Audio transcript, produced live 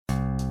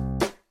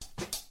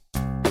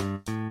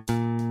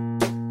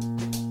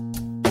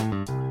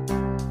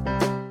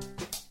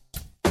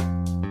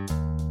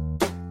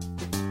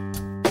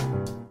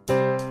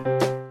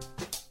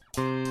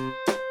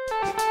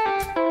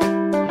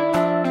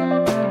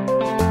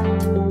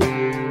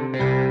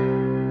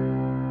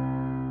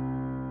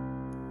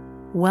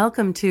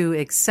Welcome to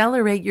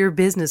Accelerate Your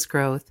Business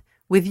Growth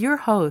with your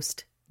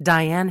host,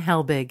 Diane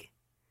Helbig.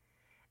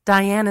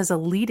 Diane is a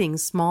leading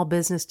small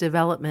business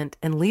development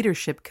and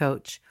leadership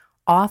coach,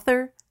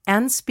 author,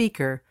 and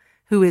speaker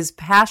who is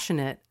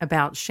passionate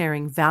about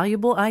sharing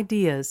valuable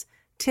ideas,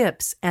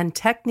 tips, and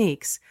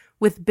techniques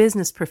with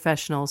business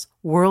professionals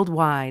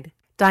worldwide.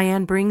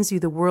 Diane brings you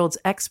the world's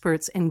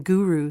experts and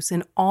gurus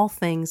in all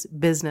things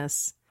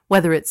business.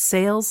 Whether it's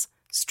sales,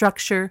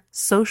 structure,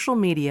 social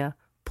media,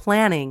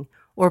 planning,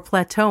 or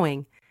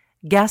plateauing,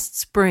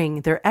 guests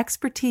bring their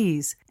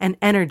expertise and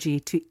energy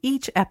to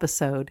each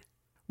episode.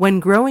 When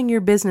growing your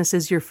business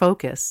is your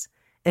focus,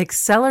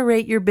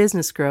 Accelerate Your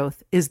Business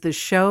Growth is the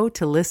show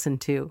to listen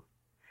to.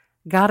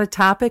 Got a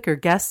topic or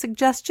guest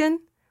suggestion?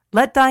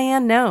 Let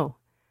Diane know.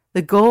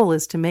 The goal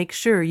is to make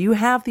sure you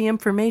have the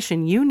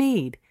information you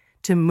need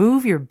to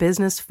move your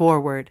business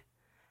forward.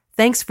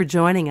 Thanks for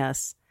joining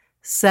us.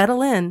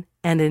 Settle in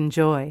and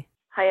enjoy.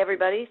 Hi,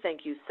 everybody.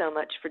 Thank you so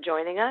much for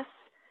joining us.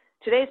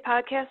 Today's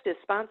podcast is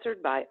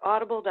sponsored by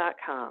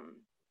Audible.com.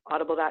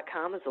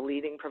 Audible.com is a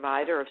leading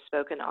provider of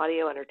spoken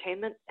audio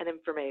entertainment and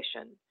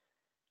information.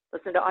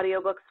 Listen to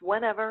audiobooks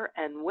whenever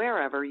and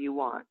wherever you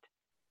want.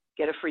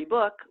 Get a free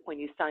book when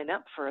you sign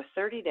up for a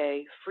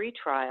 30-day free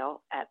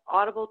trial at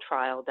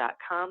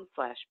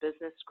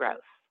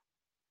audibletrial.com/businessgrowth.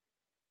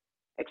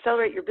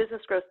 Accelerate Your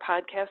Business Growth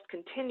podcast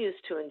continues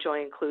to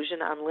enjoy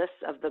inclusion on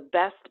lists of the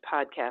best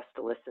podcasts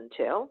to listen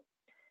to.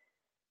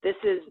 This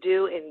is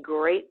due in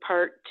great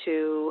part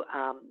to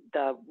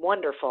the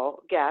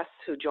wonderful guests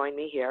who join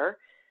me here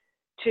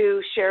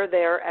to share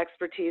their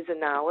expertise and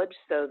knowledge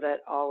so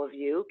that all of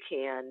you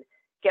can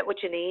get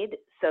what you need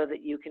so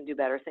that you can do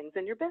better things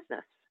in your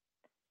business.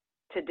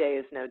 Today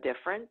is no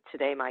different.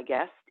 Today my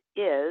guest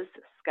is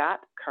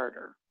Scott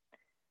Carter.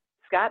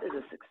 Scott is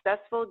a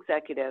successful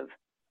executive,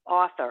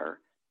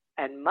 author,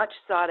 and much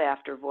sought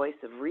after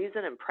voice of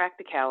reason and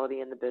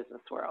practicality in the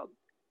business world.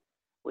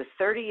 With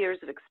 30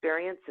 years of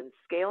experience in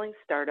scaling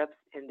startups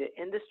into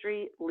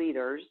industry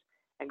leaders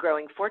and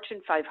growing Fortune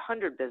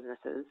 500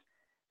 businesses,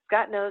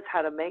 Scott knows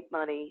how to make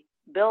money,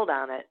 build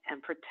on it,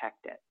 and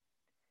protect it.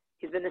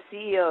 He's been the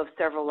CEO of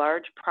several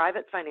large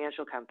private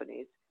financial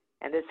companies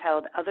and has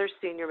held other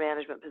senior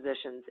management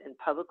positions in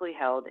publicly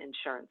held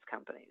insurance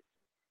companies.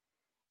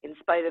 In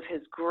spite of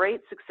his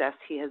great success,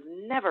 he has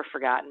never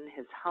forgotten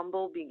his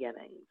humble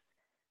beginnings.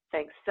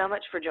 Thanks so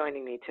much for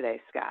joining me today,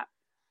 Scott.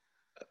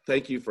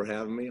 Thank you for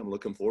having me. I'm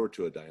looking forward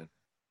to it, Diane.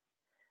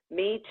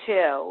 Me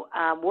too.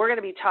 We're going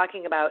to be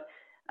talking about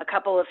a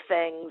couple of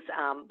things,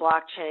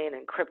 blockchain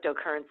and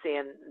cryptocurrency,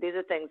 and these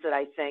are things that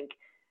I think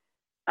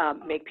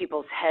make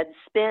people's heads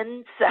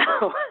spin.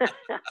 So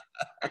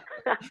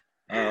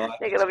I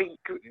think it'll be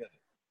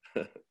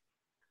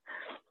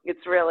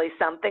it's really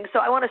something. So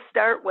I want to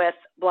start with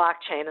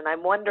blockchain, and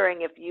I'm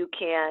wondering if you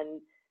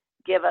can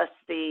give us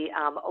the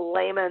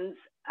layman's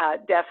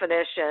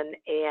definition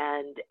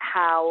and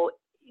how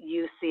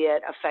you see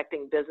it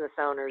affecting business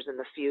owners in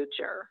the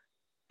future.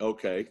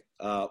 Okay,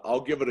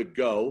 I'll give it a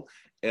go.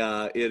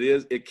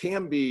 It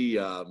can be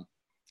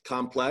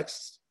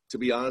complex, to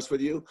be honest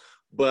with you,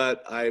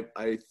 but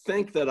I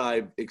think that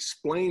I've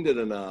explained it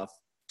enough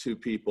to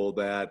people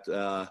that,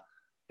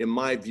 in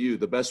my view,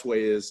 the best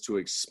way is to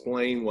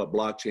explain what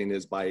blockchain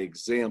is by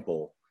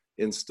example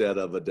instead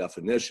of a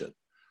definition.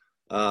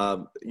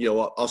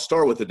 I'll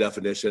start with the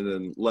definition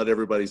and let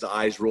everybody's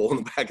eyes roll in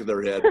the back of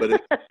their head,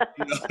 but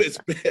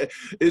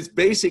it's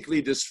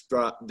basically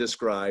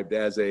described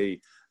as a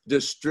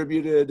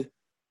distributed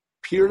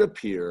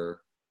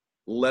peer-to-peer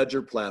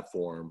ledger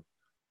platform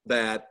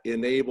that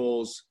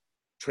enables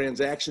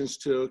transactions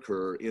to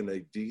occur in a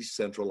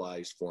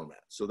decentralized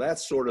format. So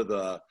that's sort of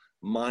the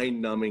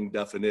mind-numbing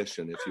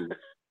definition, if you will.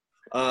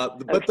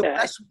 But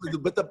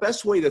the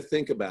best way to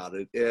think about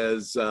it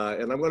is,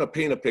 and I'm going to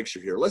paint a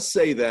picture here. Let's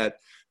say that,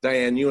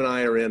 Diane, you and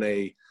I are in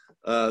a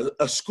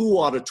school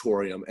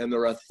auditorium, and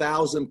there are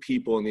 1,000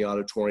 people in the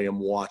auditorium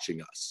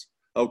watching us.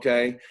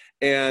 Okay,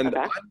 and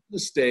I'm on the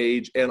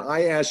stage, and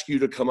I ask you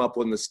to come up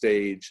on the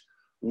stage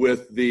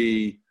with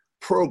the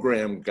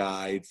program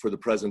guide for the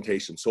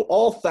presentation. So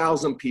all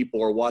 1,000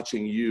 people are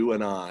watching you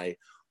and I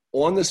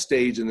on the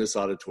stage in this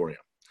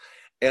auditorium,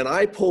 and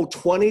I pull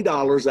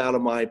 $20 out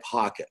of my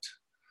pocket.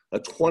 A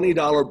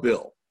 $20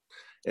 bill,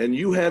 and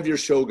you have your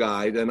show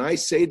guide, and I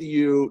say to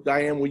you,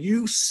 Diane, will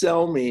you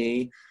sell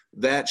me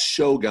that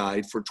show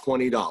guide for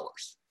 $20?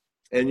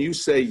 And you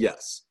say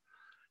yes.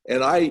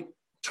 And I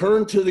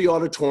turn to the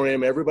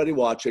auditorium, everybody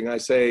watching, I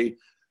say,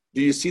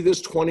 do you see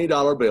this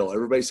 $20 bill?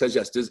 Everybody says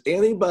yes. Does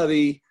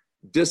anybody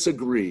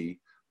disagree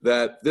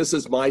that this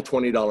is my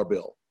 $20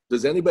 bill?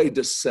 Does anybody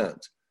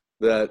dissent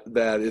that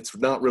it's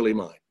not really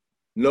mine?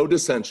 No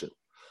dissension.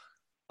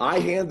 I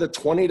hand the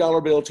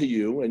 $20 bill to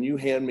you, and you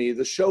hand me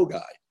the show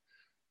guide.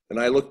 And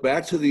I look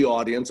back to the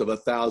audience of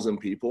 1,000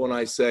 people, and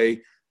I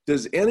say,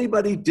 does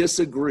anybody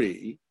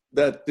disagree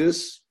that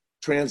this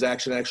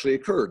transaction actually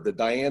occurred, that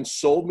Diane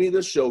sold me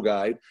the show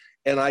guide,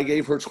 and I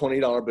gave her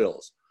 $20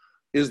 bills?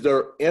 Is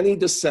there any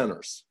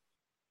dissenters?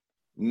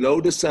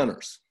 No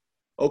dissenters.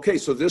 Okay,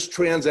 so this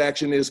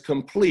transaction is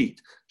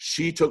complete.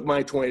 She took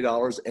my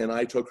 $20 and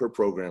I took her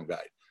program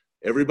guide.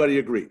 Everybody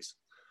agrees.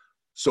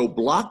 So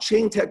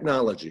blockchain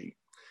technology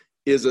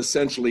is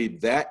essentially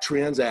that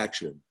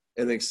transaction.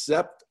 And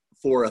except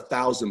for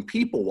 1,000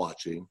 people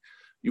watching,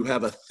 you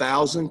have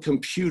 1,000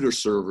 computer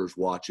servers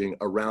watching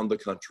around the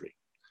country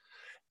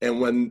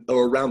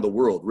or around the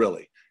world,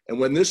 really. And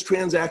when this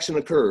transaction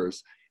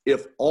occurs,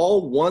 if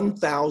all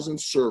 1,000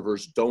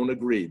 servers don't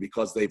agree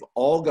because they've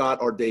all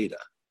got our data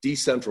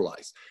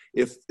decentralized,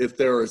 if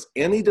there is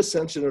any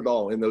dissension at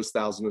all in those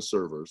thousands of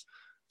servers,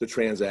 the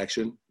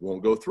transaction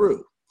won't go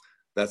through.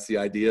 That's the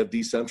idea of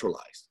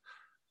decentralized.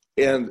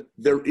 And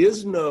there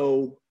is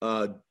no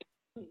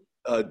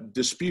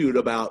dispute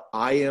about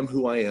I am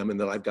who I am and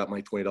that I've got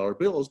my $20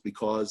 bills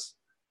because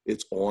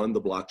it's on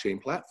the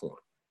blockchain platform.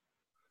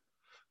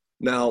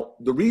 Now,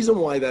 the reason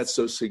why that's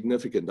so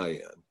significant,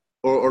 Diane,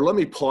 or let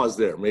me pause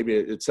there. Maybe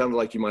it sounded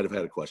like you might have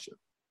had a question.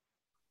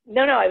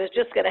 No, I was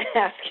just going to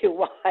ask you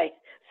why.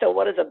 So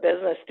what does a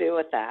business do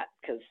with that?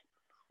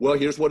 Well,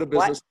 here's what a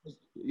business.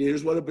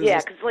 Yeah,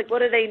 because like, what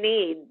do they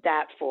need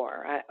that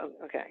for?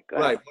 Okay, go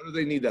ahead. Right. What do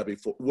they need that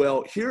before?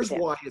 Well, here's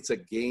why it's a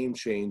game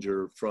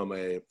changer from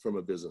a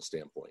business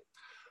standpoint.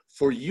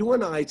 For you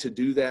and I to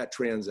do that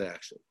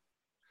transaction,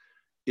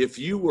 if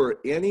you were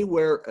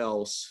anywhere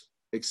else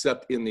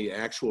except in the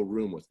actual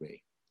room with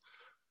me,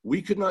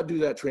 we could not do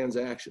that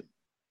transaction.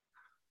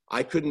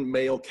 I couldn't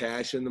mail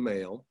cash in the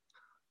mail.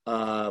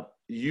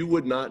 You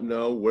would not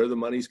know where the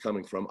money's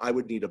coming from. I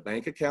would need a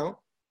bank account,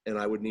 and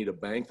I would need a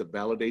bank that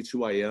validates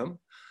who I am.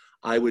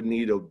 I would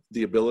need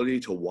the ability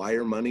to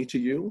wire money to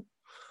you.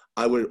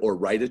 Or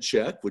write a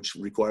check, which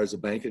requires a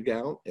bank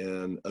account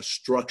and a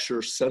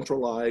structure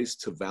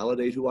centralized to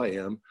validate who I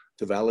am,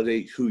 to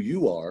validate who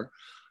you are,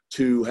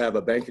 to have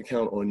a bank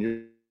account on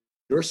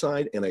your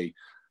side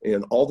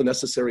and all the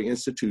necessary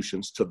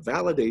institutions to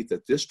validate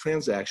that this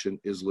transaction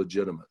is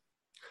legitimate.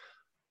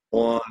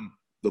 On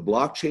the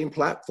blockchain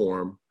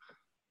platform,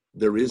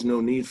 there is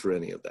no need for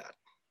any of that.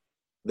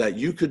 That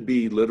you could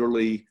be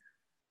literally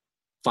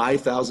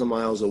 5,000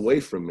 miles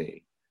away from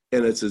me,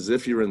 and it's as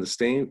if you're in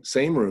the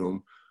same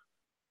room,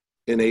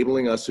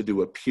 enabling us to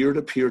do a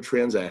peer-to-peer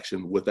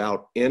transaction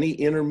without any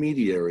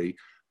intermediary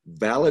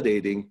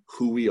validating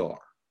who we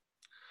are.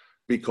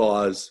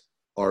 Because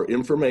our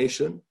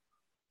information,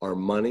 our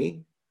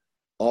money,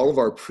 all of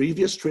our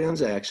previous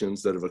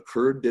transactions that have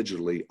occurred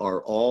digitally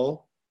are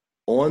all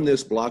on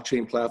this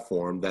blockchain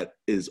platform that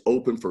is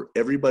open for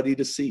everybody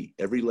to see,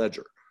 every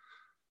ledger.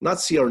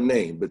 Not see our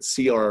name, but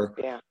see our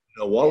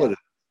wallet.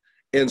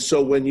 Yeah. And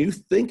so when you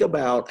think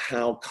about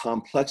how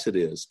complex it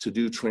is to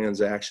do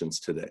transactions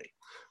today,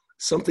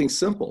 something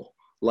simple,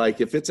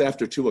 like if it's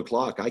after 2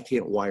 o'clock, I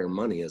can't wire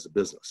money as a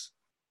business.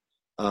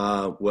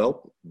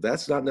 Well,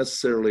 that's not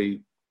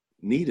necessarily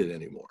needed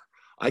anymore.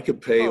 I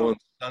could pay on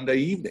Sunday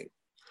evening.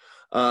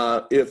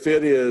 If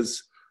it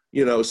is,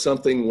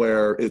 something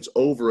where it's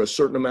over a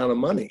certain amount of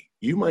money,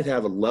 you might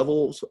have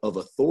levels of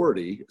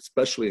authority,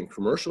 especially in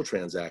commercial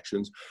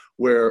transactions,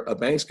 where a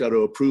bank's got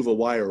to approve a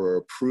wire or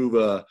approve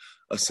a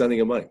sending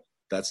of money.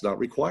 That's not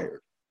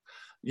required.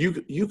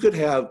 You could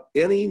have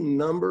any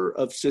number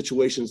of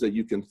situations that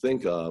you can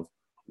think of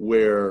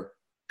where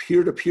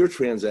peer-to-peer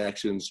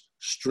transactions,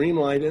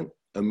 streamlined,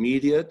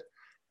 immediate,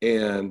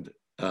 and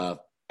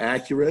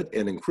accurate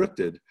and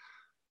encrypted,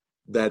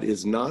 that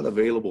is not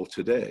available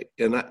today.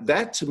 And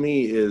that to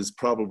me is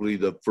probably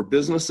for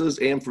businesses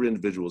and for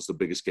individuals, the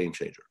biggest game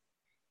changer.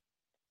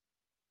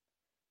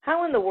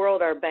 How in the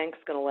world are banks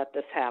going to let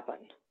this happen?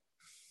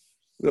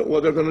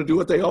 Well, they're going to do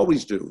what they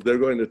always do. They're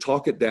going to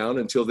talk it down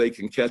until they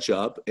can catch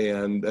up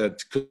and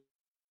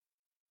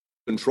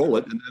control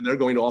it. And then they're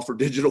going to offer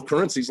digital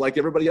currencies like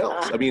everybody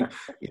else. I mean,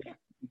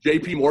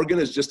 JP Morgan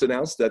has just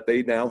announced that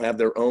they now have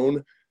their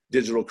own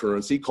digital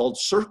currency called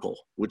Circle,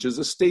 which is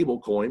a stable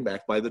coin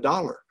backed by the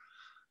dollar.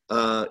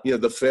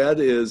 The Fed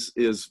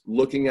is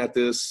looking at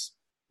this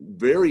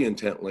very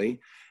intently.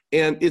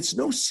 And it's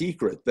no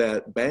secret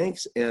that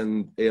banks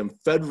and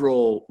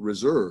Federal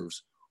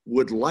Reserves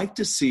would like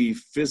to see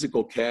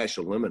physical cash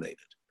eliminated.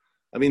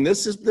 I mean,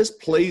 this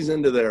plays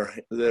into their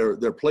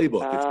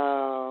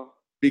playbook.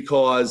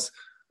 Because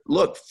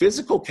look,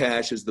 physical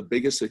cash is the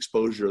biggest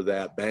exposure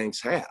that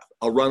banks have.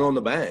 A run on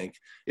the bank.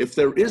 If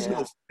there is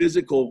no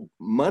physical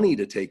money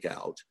to take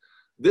out,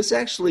 this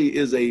actually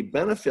is a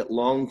benefit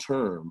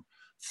long-term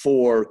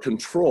for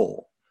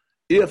control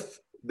if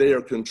they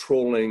are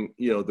controlling,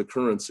 the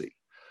currency.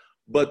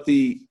 But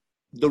the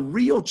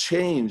real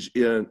change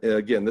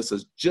again, this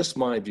is just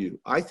my view.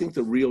 I think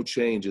the real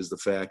change is the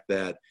fact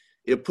that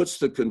it puts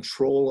the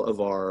control of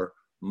our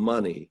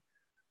money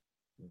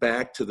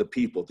back to the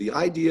people. The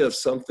idea of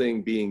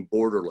something being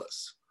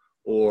borderless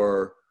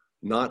or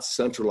not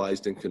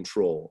centralized in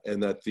control,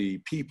 and that the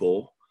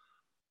people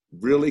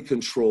really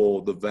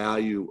control the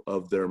value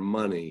of their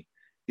money,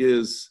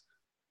 is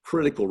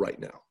critical right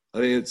now. I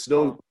mean, it's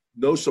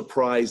no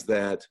surprise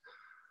that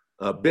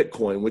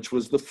Bitcoin, which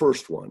was the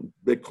first one,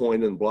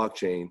 Bitcoin and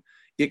blockchain,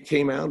 it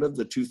came out of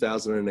the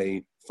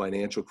 2008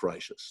 financial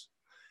crisis.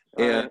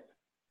 And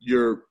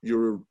your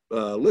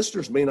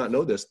listeners may not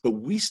know this, but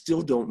we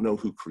still don't know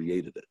who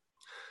created it.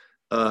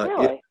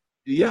 Really?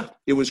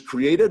 It was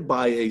created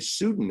by a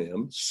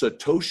pseudonym,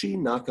 Satoshi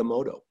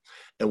Nakamoto,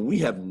 and we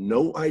have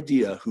no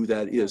idea who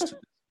that is to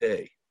this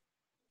day.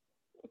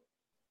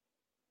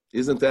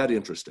 Isn't that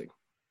interesting?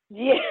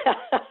 Yeah.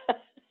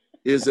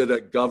 Is it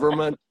a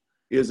government?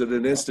 Is it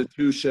an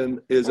institution?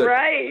 Is it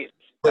right?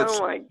 Oh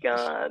my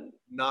God.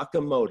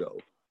 Nakamoto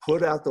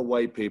put out the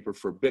white paper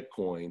for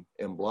Bitcoin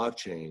and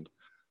blockchain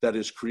that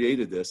has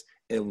created this,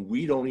 and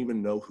we don't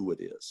even know who it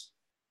is.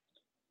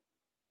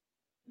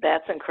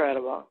 That's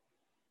incredible.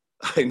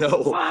 I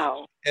know.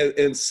 Wow.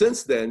 And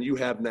since then, you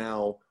have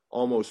now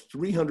almost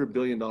 $300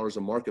 billion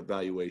of market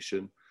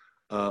valuation,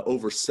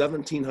 over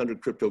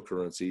 1,700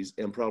 cryptocurrencies,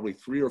 and probably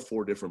 3 or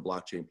 4 different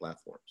blockchain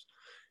platforms.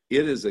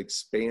 It is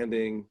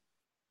expanding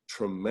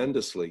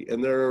tremendously.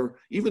 And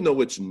even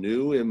though it's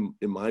new in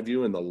my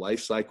view, in the life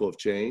cycle of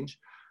change,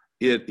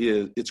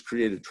 it's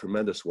created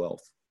tremendous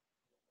wealth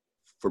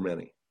for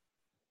many.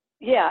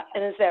 Yeah.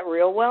 And is that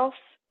real wealth?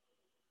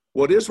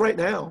 Well, it is right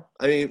now.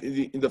 I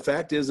mean, the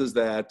fact is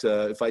that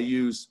if I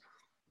use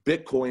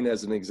Bitcoin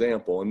as an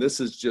example, and this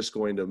is just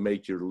going to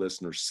make your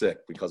listeners sick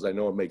because I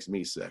know it makes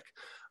me sick,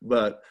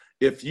 but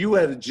if you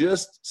had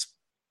just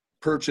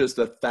purchased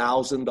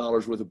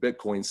 $1,000 worth of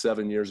Bitcoin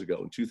 7 years ago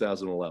in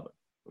 2011,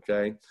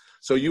 okay?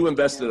 So you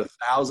invested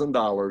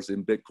 $1,000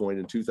 in Bitcoin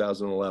in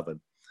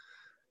 2011.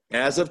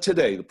 As of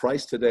today, the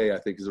price today, I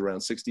think, is around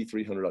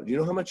 $6,300. You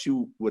know how much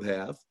you would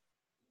have?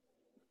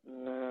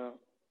 No.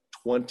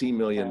 $20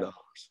 million.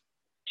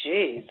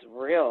 Jeez,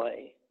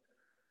 really?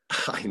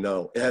 I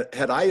know.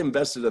 Had I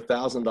invested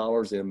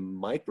 $1,000 in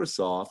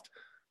Microsoft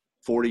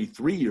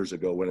 43 years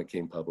ago when it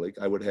came public,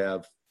 I would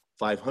have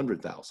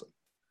 500,000.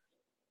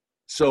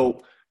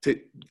 So to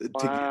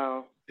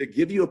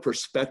give you a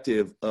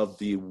perspective of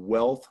the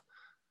wealth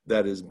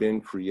that has been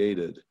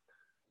created,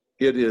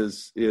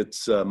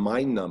 it's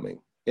mind-numbing,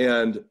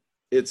 and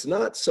it's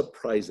not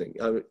surprising.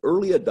 I mean,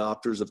 early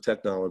adopters of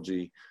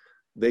technology,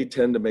 they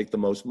tend to make the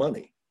most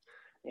money.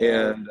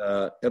 Yeah.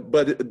 And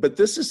but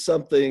this is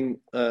something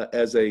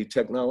as a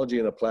technology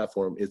and a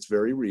platform, it's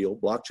very real.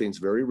 Blockchain's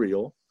very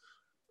real.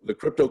 The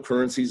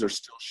cryptocurrencies are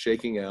still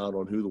shaking out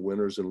on who the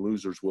winners and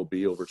losers will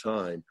be over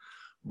time.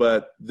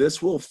 But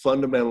this will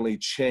fundamentally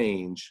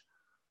change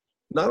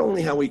not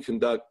only how we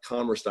conduct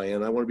commerce,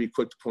 Diane. I want to be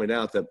quick to point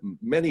out that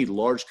many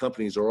large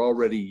companies are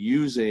already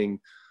using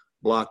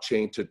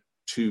blockchain to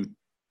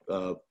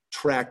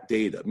track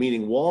data,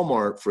 meaning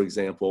Walmart, for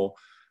example,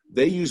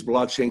 they use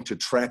blockchain to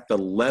track the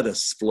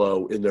lettuce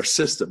flow in their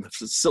system,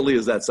 as silly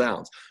as that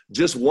sounds.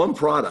 Just one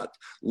product,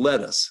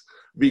 lettuce,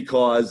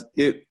 because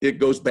it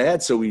goes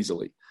bad so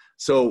easily.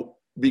 So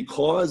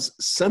because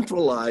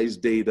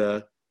centralized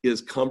data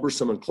is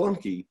cumbersome and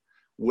clunky,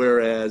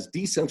 whereas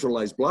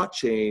decentralized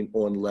blockchain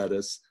on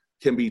lettuce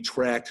can be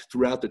tracked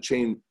throughout the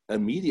chain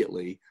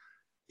immediately,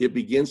 it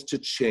begins to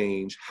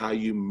change how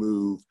you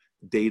move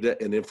data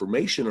and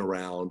information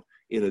around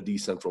in a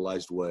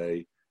decentralized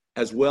way,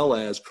 as well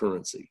as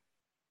currency.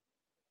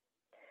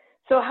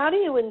 So how do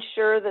you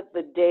ensure that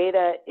the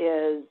data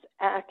is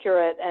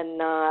accurate and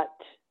not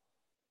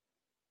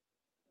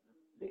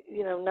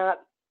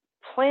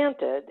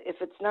planted if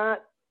it's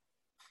not,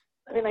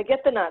 I mean, I get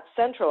the not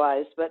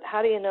centralized, but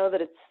how do you know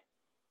that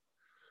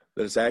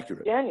it's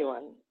accurate?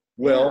 Genuine.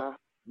 Well,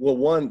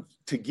 one,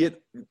 to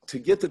get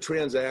the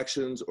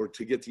transactions or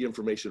to get the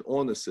information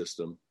on the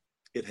system,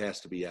 it has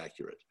to be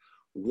accurate.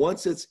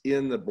 Once it's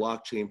in the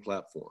blockchain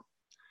platform,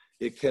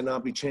 it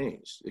cannot be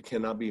changed. It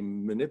cannot be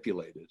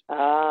manipulated.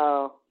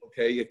 Oh.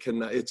 Okay,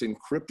 it's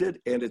encrypted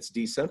and it's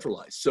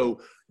decentralized.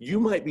 So you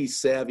might be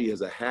savvy as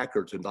a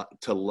hacker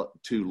to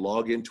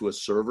log into a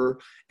server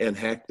and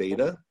hack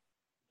data,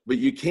 but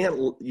you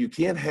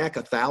can't hack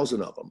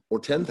 1,000 of them or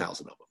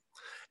 10,000 of them.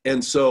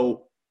 And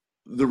so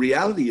the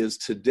reality is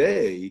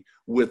today,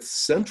 with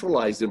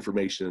centralized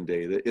information and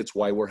data, it's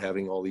why we're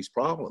having all these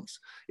problems.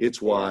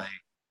 It's why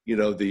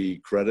the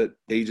credit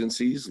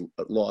agencies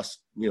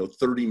lost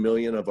 30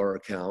 million of our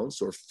accounts,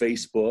 or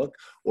Facebook,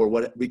 or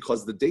what,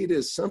 because the data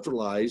is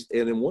centralized,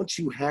 and then once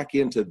you hack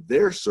into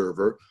their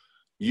server,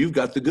 you've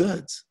got the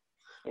goods.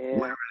 Yeah.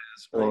 Whereas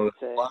on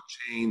a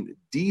blockchain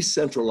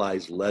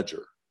decentralized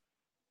ledger,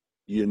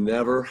 you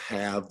never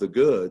have the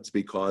goods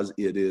because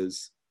it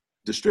is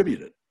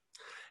distributed.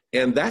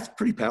 And that's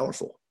pretty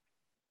powerful.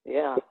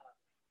 Yeah.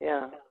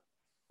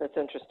 That's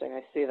interesting.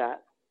 I see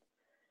that.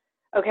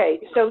 Okay,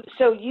 so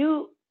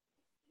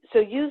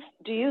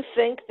do you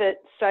think that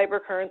cyber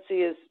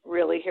currency is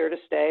really here to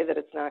stay, that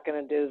it's not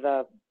going to do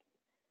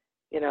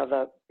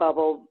the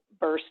bubble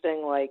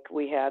bursting like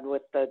we had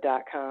with the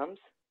 .coms?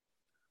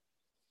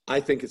 I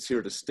think it's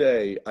here to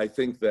stay. I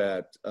think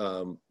that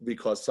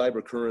because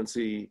cyber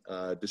currency,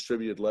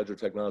 distributed ledger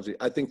technology,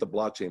 I think the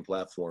blockchain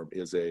platform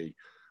is a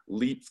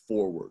leap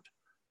forward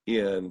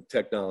in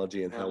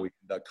technology and how we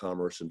conduct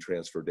commerce and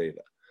transfer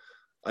data.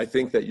 I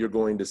think that you're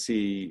going to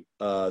see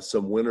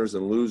some winners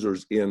and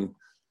losers in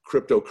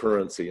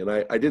cryptocurrency. And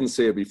I didn't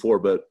say it before,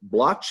 but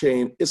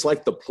blockchain is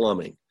like the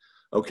plumbing.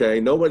 Okay.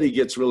 Nobody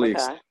gets really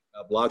excited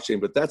blockchain,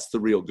 but that's the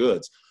real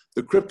goods.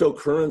 The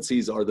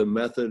cryptocurrencies are the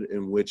method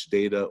in which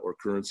data or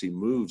currency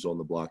moves on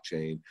the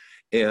blockchain.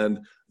 And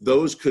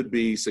those could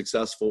be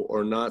successful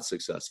or not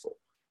successful.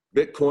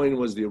 Bitcoin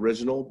was the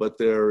original, but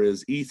there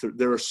is Ether.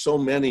 There are so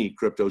many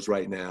cryptos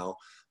right now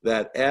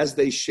that as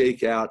they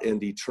shake out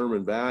and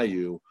determine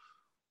value,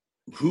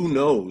 who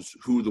knows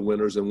who the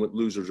winners and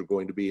losers are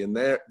going to be. And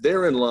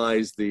therein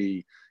lies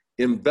the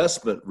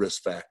investment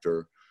risk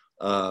factor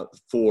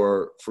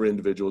for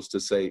individuals to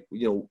say,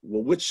 well,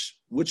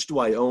 which do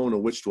I own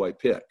or which do I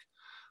pick?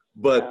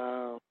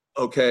 But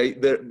okay,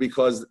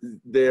 because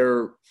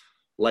they're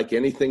like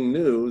anything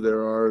new,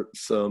 there are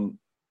some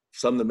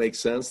that make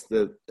sense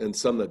and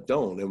some that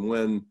don't. And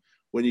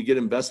when you get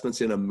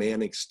investments in a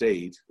manic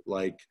state,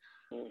 like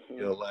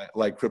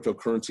like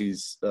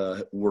cryptocurrencies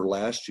were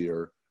last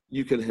year,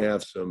 you can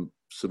have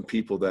some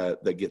people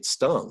that get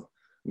stung.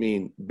 I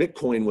mean,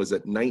 Bitcoin was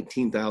at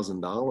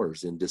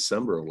 $19,000 in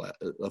December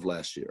of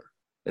last year,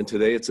 and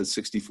today it's at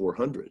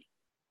 $6,400. Wow.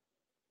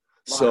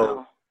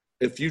 So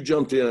if you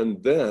jumped in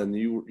then,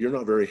 you're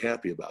not very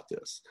happy about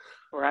this.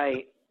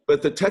 Right.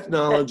 But the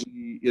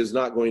technology is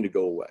not going to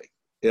go away.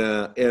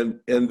 And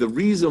the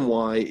reason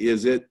why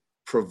is it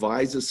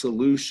provides a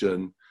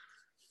solution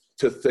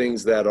to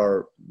things that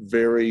are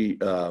very,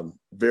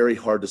 very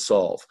hard to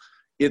solve.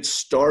 It's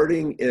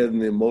starting in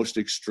the most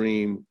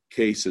extreme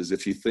cases,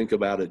 if you think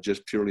about it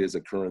just purely as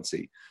a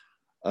currency.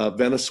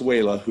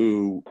 Venezuela,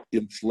 who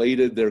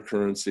inflated their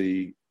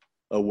currency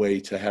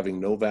away to having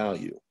no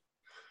value,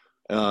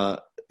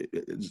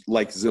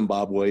 like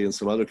Zimbabwe and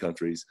some other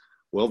countries.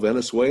 Well,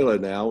 Venezuela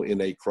now in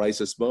a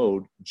crisis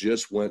mode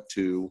just went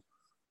to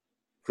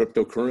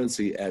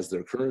cryptocurrency as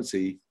their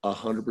currency,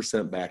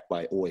 100% backed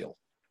by oil.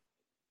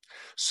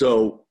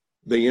 So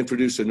they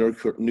introduced a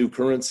new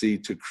currency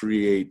to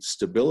create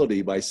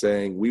stability by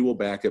saying, we will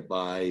back it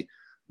by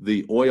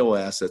the oil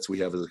assets we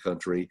have as a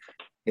country.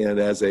 And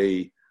as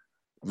a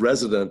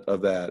resident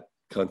of that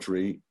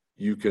country,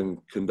 you can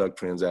conduct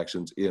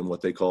transactions in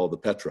what they call the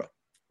Petra,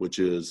 which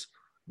is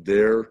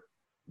their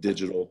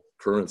digital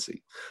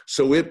currency.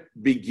 So it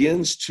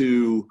begins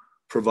to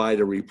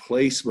provide a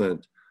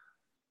replacement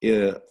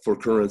for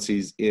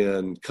currencies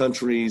in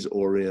countries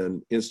or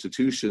in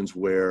institutions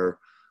where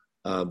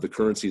the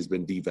currency has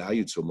been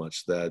devalued so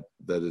much that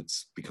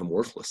it's become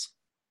worthless.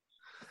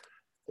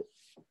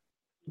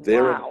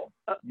 Wow.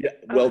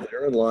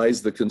 Therein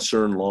lies the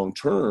concern long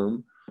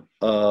term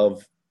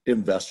of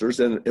investors,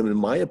 and in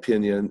my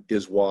opinion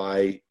is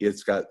why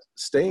it's got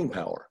staying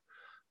power,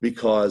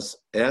 because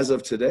as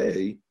of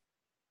today,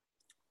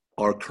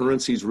 our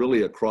currencies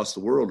really across the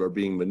world are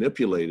being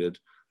manipulated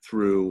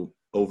through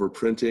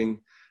overprinting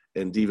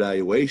and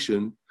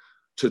devaluation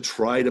to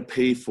try to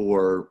pay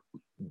for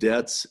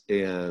debts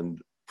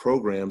and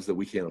programs that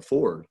we can't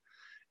afford.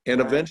 And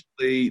right.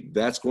 Eventually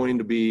that's going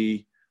to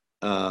be,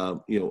 a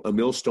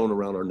millstone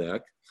around our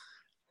neck,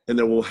 and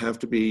there will have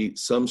to be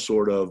some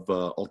sort of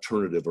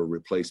alternative or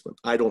replacement.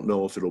 I don't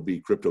know if it'll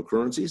be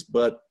cryptocurrencies,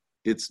 but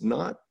it's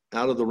not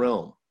out of the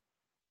realm.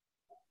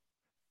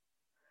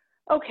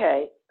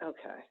 Okay.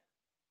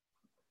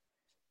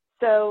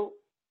 So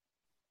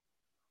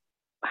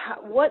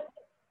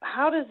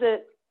how does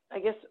it, I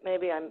guess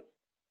maybe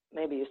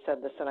you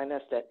said this and I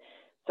missed it,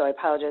 so I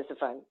apologize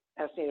if I'm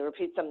asking you to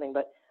repeat something,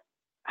 but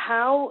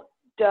how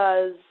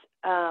does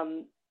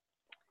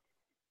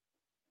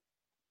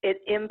it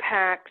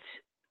impact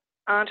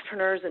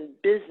entrepreneurs and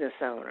business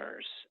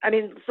owners? I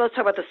mean, so let's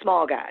talk about the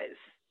small guys.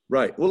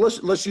 Right. Well,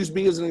 let's use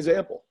me as an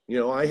example.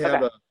 I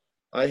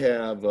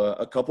have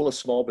a couple of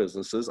small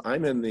businesses.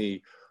 I'm in the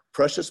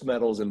precious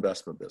metals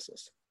investment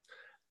business.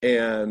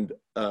 And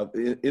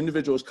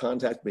individuals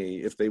contact me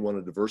if they want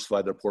to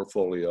diversify their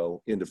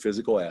portfolio into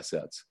physical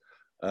assets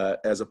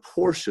as a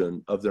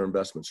portion of their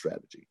investment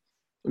strategy.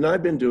 And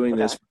I've been doing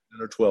this for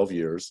 10 or 12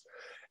 years.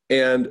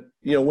 And,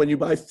 when you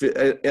buy,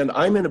 and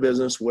I'm in a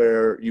business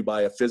where you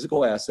buy a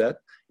physical asset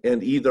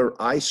and either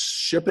I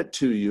ship it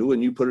to you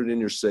and you put it in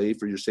your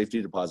safe or your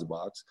safety deposit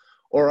box,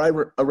 or I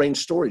arrange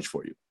storage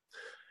for you.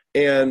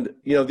 And,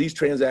 these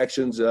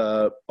transactions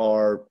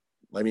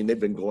they've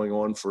been going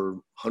on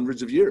for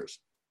hundreds of years.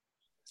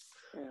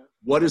 Yeah.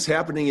 What is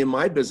happening in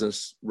my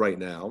business right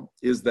now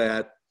is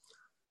that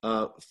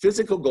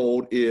physical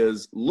gold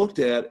is looked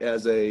at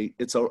as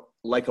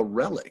like a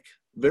relic.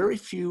 Very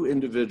few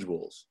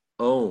individuals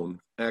own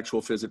actual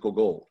physical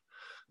gold,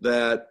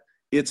 that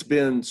it's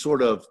been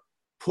sort of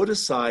put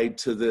aside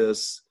to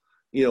this,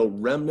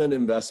 remnant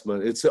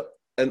investment. It's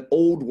an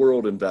old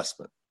world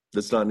investment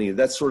that's not needed.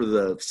 That's sort of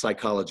the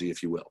psychology,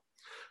 if you will.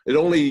 It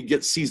only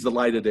sees the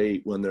light of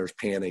day when there's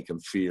panic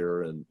and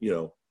fear and,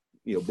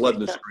 blood in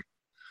the street.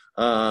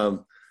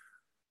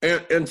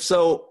 And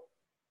so,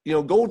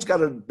 gold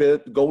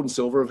and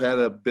silver have had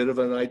a bit of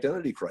an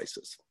identity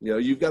crisis.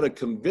 You've got to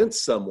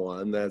convince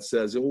someone that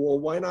says, well,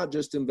 why not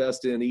just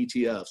invest in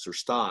ETFs or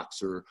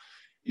stocks? Or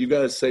you've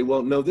got to say,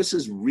 well, no, this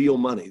is real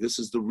money. This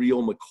is the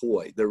real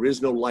McCoy. There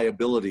is no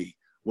liability.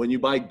 When you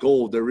buy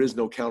gold, there is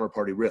no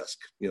counterparty risk,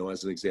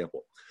 as an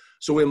example.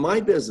 So in my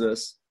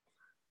business,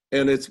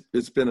 and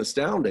it's been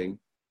astounding,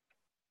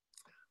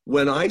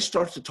 when I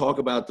start to talk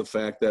about the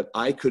fact that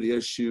I could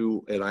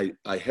issue, and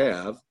I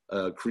have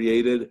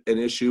created and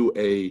issue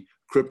a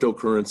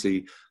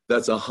cryptocurrency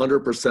that's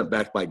 100%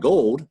 backed by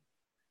gold,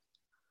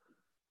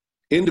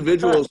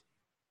 individuals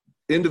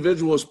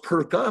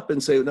perk up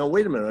and say, "No,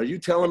 wait a minute. Are you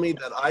telling me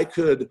that I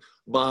could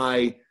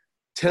buy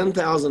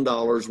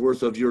 $10,000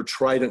 worth of your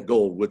Trident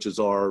Gold, which is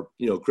our,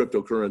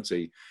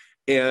 cryptocurrency,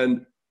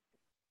 and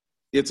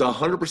it's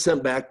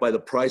 100% backed by the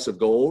price of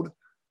gold,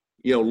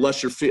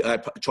 less your fee? I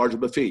charge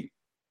them a fee,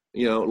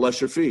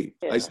 less your fee."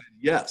 Yeah. I said,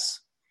 yes.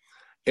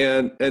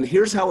 And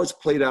here's how it's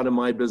played out in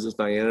my business,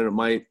 Diane, and it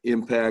might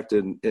impact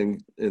in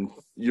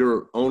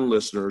your own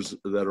listeners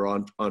that are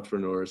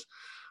entrepreneurs.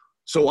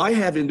 So I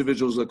have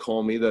individuals that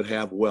call me that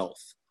have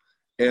wealth,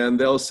 and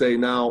they'll say,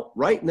 now,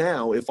 right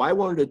now, if I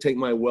wanted to take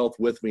my wealth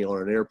with me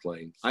on an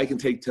airplane, I can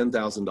take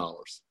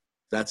 $10,000.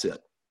 That's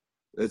it.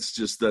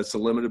 That's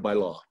limited by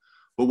law.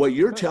 But what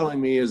you're telling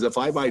me is if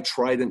I buy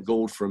Trident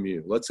Gold from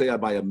you, let's say I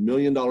buy $1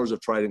 million of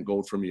Trident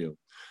Gold from you,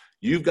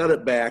 you've got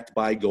it backed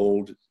by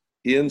gold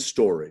in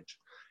storage,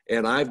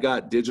 and I've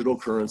got digital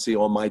currency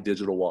on my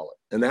digital wallet.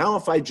 And now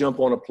if I jump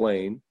on a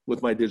plane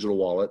with my digital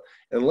wallet,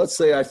 and let's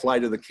say I fly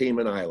to the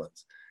Cayman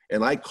Islands,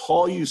 and I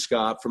call you,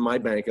 Scott, from my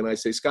bank, and I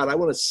say, Scott, I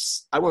want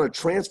to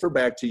transfer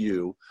back to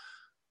you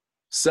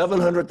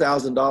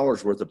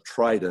 $700,000 worth of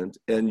Trident,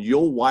 and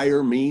you'll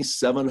wire me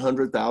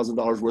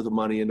 $700,000 worth of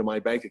money into my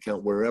bank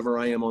account wherever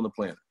I am on the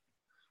planet.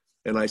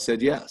 And I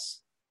said,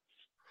 yes.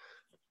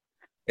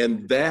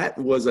 And that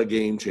was a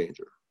game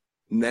changer.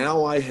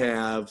 Now I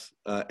have,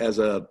 as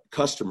a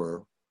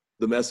customer,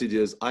 the message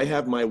is I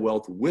have my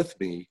wealth with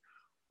me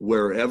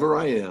wherever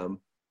I am,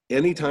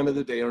 any time of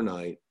the day or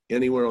night,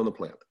 anywhere on the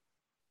planet.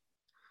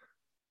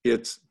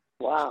 It's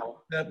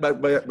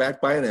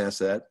backed by an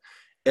asset.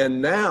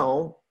 And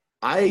now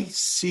I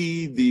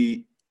see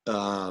the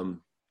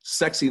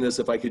sexiness,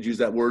 if I could use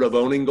that word, of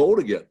owning gold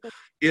again.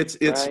 It's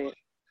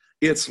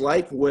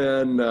like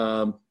when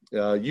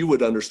you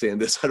would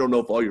understand this. I don't know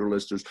if all your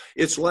listeners.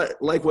 It's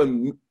like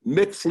when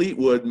Mick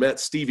Fleetwood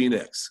met Stevie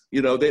Nicks.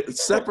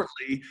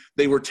 Separately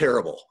they were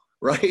terrible,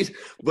 right?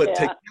 But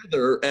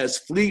together as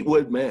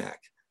Fleetwood Mac,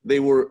 they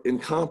were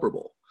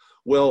incomparable.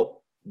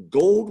 Well,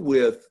 gold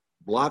with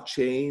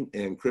blockchain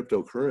and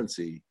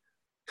cryptocurrency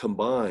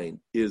combined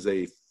is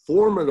a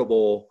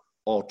formidable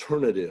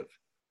alternative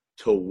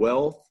to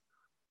wealth,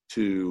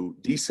 to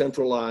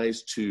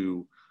decentralized,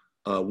 to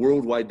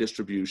worldwide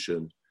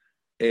distribution,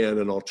 and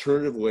an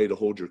alternative way to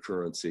hold your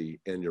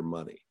currency and your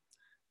money.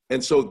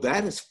 And so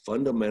that has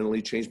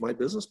fundamentally changed my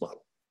business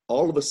model.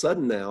 All of a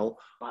sudden now,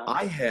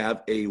 I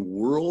have a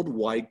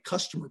worldwide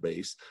customer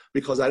base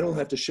because I don't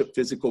have to ship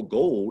physical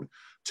gold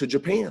to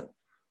Japan.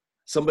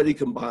 Somebody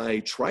can buy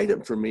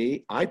Trident for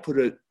me. I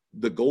put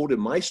the gold in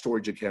my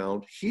storage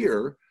account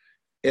here,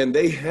 and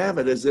they have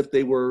it as if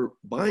they were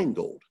buying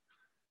gold.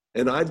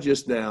 And I've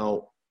just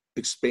now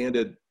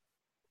expanded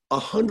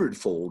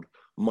 100-fold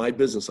my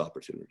business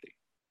opportunity.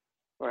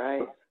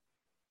 Right.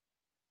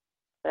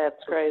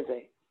 That's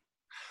crazy.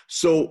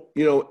 So,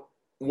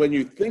 when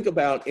you think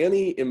about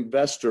any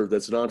investor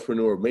that's an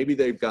entrepreneur, maybe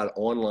they've got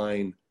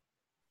online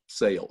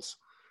sales,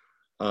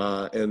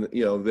 and,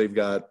 they've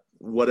got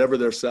whatever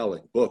they're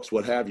selling, books,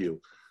 what have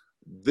you.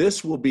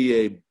 This will be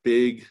a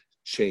big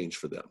change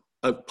for them,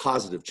 a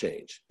positive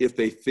change, if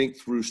they think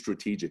through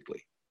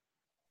strategically.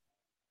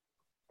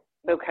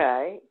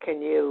 Okay.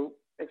 Can you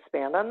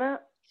expand on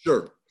that?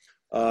 Sure.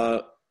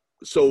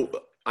 So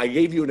I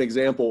gave you an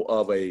example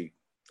of a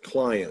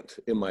client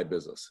in my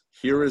business.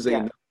 Here is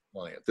a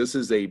client. This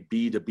is a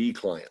B2B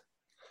client.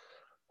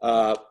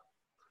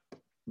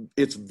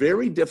 It's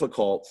very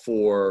difficult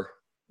for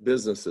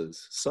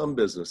some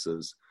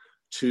businesses,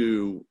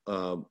 to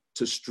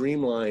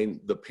streamline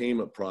the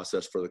payment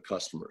process for the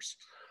customers.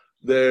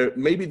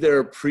 Maybe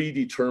they're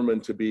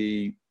predetermined to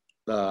be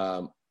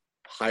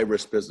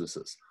high-risk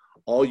businesses.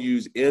 I'll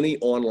use any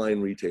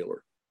online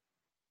retailer.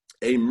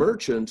 A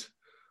merchant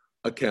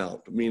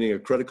account, meaning a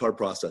credit card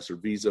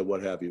processor, Visa,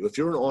 what have you. If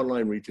you're an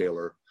online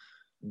retailer,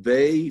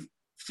 they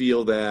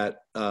feel that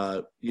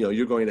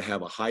you're going to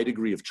have a high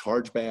degree of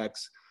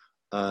chargebacks.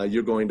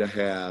 You're going to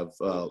have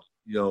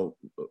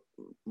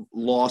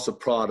loss of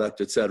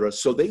product, et cetera.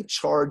 So they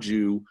charge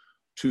you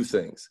two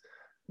things.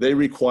 They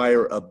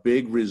require a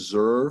big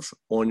reserve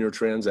on your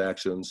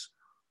transactions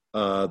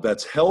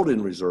that's held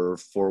in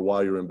reserve for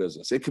while you're in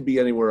business. It could be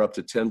anywhere up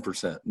to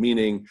 10%,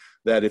 meaning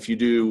that if you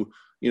do,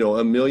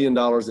 $1 million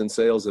in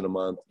sales in a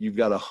month, you've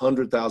got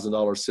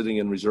 $100,000 sitting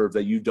in reserve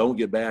that you don't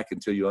get back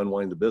until you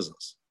unwind the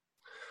business.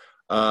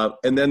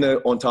 And then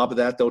on top of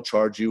that, they'll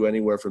charge you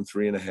anywhere from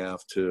 3.5%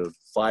 to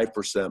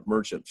 5%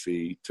 merchant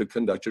fee to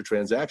conduct your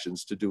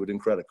transactions, to do it in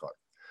credit card.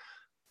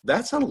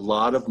 That's a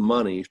lot of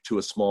money to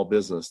a small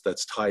business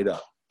that's tied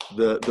up.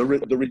 The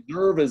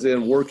reserve is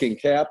in working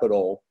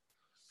capital,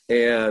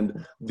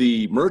 and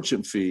the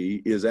merchant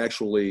fee is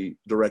actually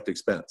direct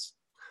expense.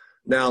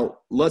 Now,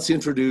 let's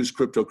introduce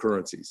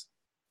cryptocurrencies.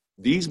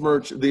 These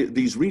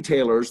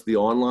retailers, the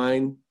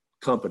online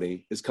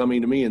company, is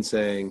coming to me and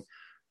saying,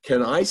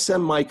 can I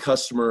send my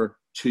customer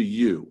to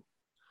you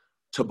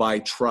to buy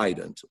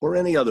Trident or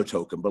any other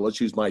token, but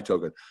let's use my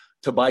token,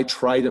 to buy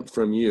Trident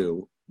from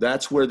you,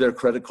 that's where their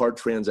credit card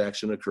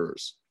transaction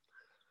occurs.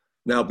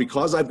 Now,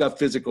 because I've got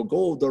physical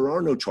gold, there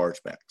are no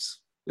chargebacks.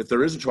 If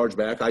there is a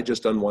chargeback, I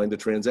just unwind the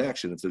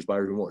transaction if there's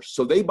buyer's remorse.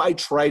 So they buy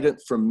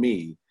Trident from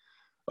me,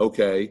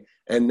 okay?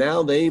 And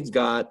now they've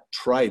got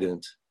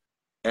Trident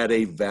at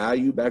a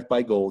value backed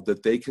by gold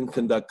that they can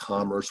conduct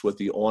commerce with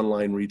the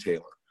online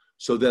retailer.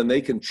 So then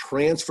they can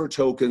transfer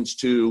tokens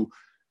to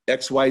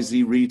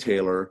XYZ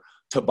retailer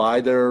to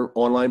buy their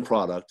online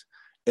product,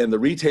 and the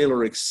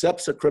retailer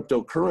accepts a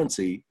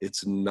cryptocurrency.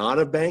 It's not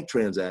a bank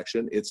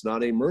transaction. It's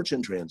not a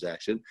merchant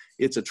transaction.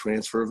 It's a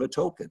transfer of a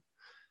token.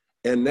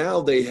 And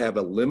now they have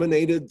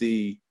eliminated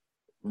the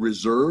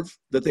reserve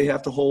that they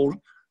have to hold.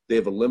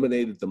 They've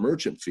eliminated the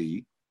merchant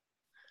fee.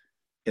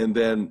 And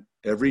then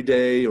every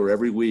day or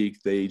every week,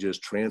 they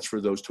just transfer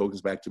those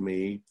tokens back to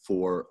me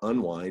for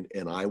unwind,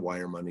 and I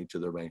wire money to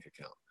their bank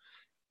account.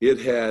 It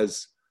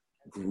has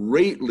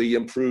greatly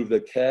improved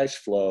the cash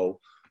flow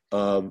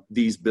of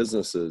these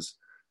businesses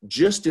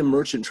just in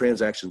merchant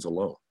transactions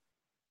alone.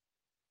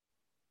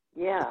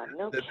 Yeah,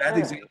 no Does kidding. that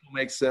example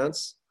make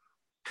sense?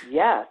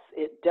 Yes,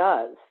 it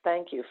does.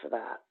 Thank you for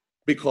that.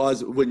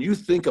 Because when you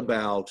think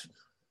about,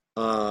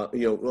 a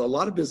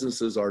lot of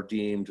businesses are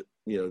deemed,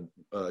 you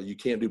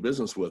can't do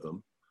business with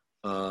them.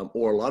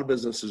 Or a lot of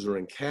businesses are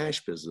in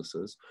cash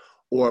businesses,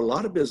 or a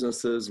lot of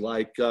businesses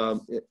like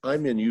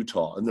I'm in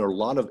Utah, and there are a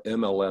lot of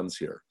MLMs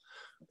here.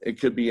 It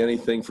could be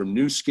anything from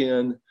Nu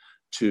Skin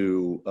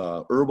to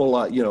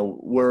Herbalife,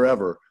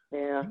 wherever.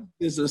 Yeah.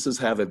 Businesses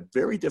have a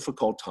very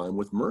difficult time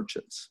with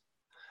merchants,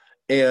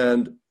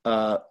 and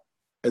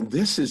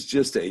this is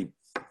just a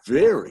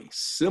very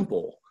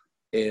simple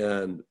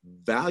and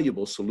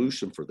valuable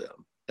solution for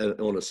them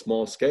on a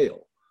small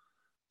scale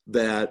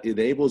that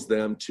enables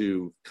them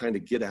to kind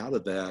of get out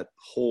of that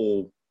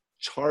whole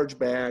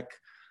chargeback,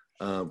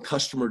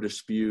 customer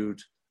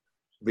dispute,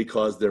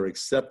 because they're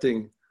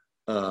accepting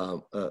a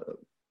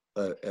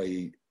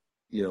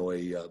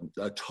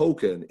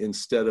token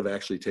instead of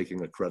actually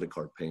taking a credit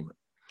card payment.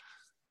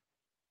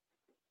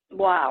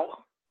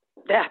 Wow.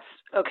 That's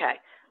okay.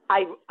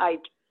 I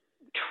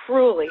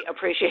truly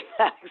appreciate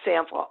that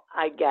example.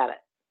 I get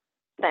it.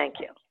 Thank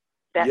you.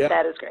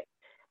 That is great.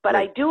 But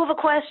Great. I do have a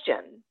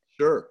question.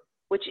 Sure.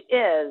 Which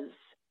is,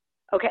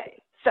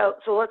 okay, so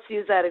let's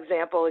use that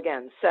example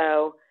again.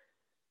 So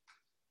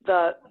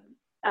the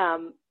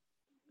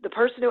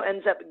person who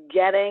ends up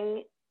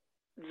getting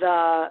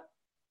the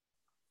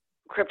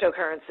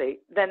cryptocurrency,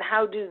 then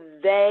how do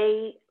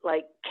they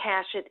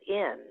cash it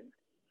in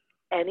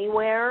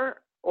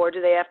anywhere, or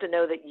do they have to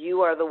know that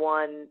you are the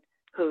one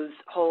who's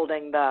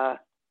holding the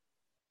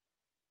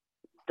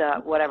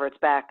whatever it's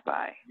backed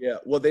by? Yeah,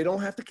 well, they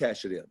don't have to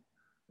cash it in.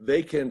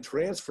 They can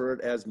transfer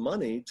it as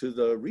money to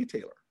the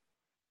retailer.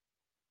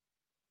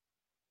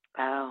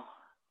 Oh.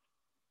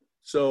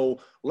 So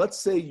let's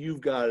say you've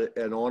got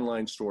an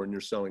online store and you're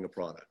selling a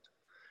product,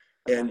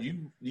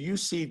 and you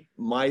see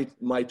my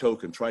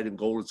token, Trident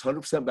Gold. It's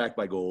 100% backed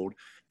by gold,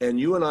 and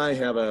you and I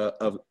have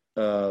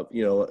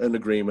an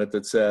agreement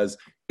that says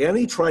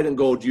any Trident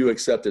Gold you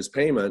accept as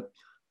payment,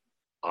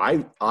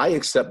 I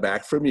accept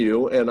back from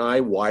you, and I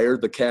wire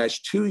the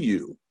cash to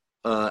you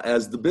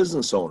as the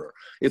business owner.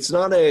 It's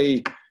not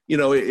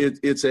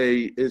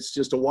it's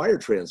just a wire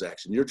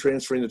transaction. You're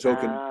transferring the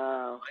token.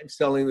 I'm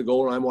selling the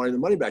gold, and I'm wiring the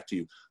money back to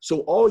you.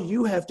 So all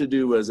you have to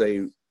do as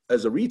a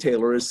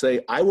retailer is say,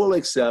 I will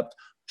accept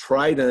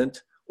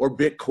Trident or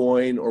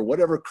Bitcoin or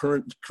whatever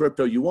current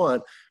crypto you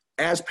want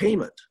as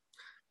payment.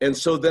 And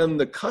so then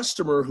the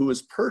customer who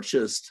has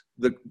purchased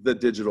the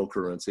digital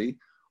currency,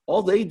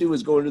 all they do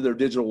is go into their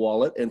digital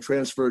wallet and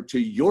transfer it to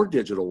your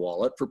digital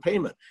wallet for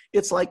payment.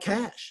 It's like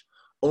cash,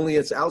 only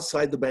it's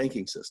outside the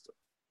banking system.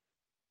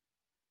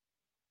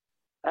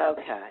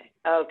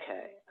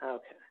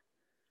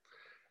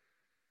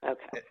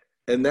 Okay.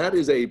 And that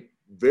is a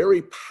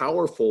very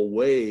powerful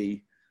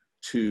way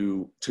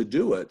to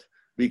do it,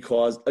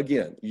 because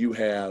again, you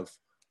have,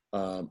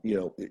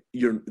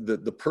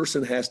 the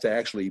person has to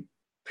actually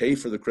pay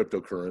for the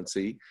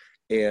cryptocurrency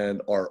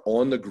and are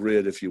on the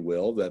grid, if you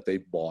will, that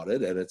they've bought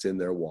it and it's in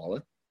their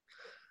wallet.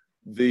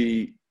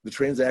 The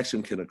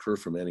transaction can occur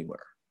from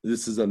anywhere.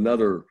 This is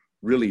another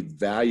really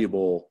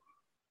valuable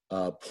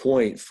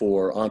point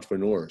for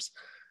entrepreneurs.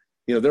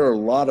 There are a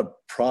lot of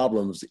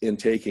problems in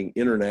taking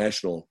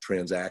international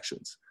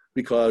transactions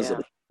because of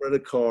a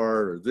credit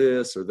card or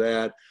this or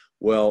that.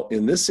 Well,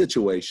 in this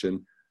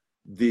situation,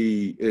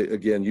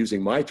 again,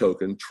 using my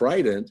token,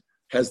 Trident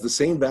has the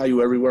same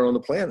value everywhere on the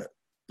planet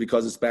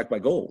because it's backed by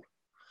gold.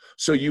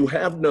 So you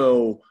have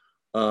no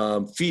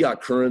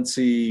fiat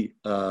currency,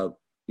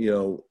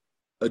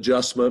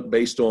 adjustment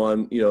based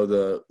on,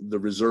 the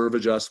reserve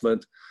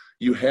adjustment.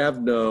 You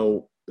have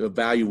no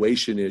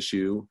valuation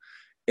issue,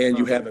 and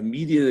you have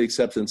immediate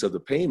acceptance of the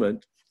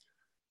payment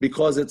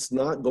because it's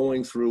not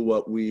going through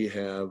what we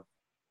have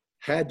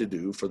had to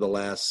do for the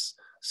last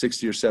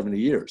 60 or 70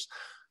 years.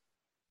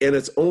 And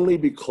it's only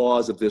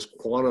because of this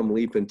quantum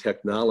leap in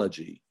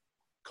technology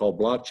called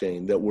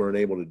blockchain that we're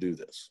unable to do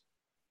this.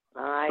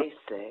 I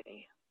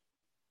see.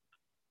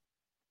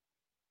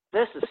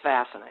 This is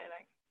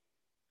fascinating.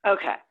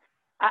 Okay.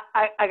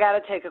 I got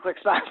to take a quick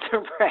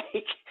sponsor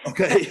break.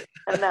 Okay.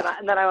 and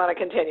then I want to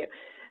continue.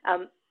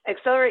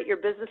 Accelerate Your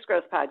Business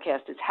Growth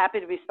podcast is happy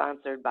to be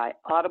sponsored by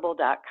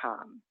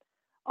Audible.com.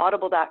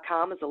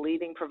 Audible.com is a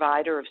leading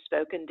provider of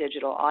spoken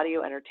digital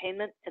audio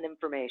entertainment and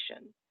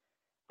information.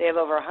 They have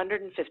over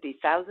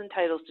 150,000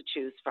 titles to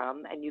choose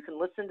from, and you can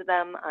listen to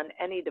them on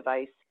any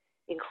device,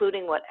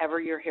 including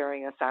whatever you're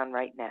hearing us on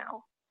right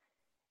now.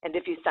 And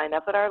if you sign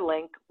up at our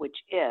link, which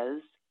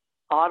is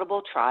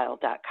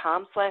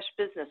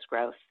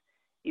audibletrial.com/businessgrowth,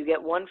 you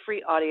get one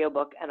free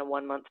audiobook and a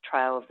 1-month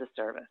trial of the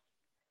service.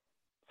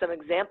 Some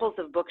examples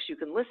of books you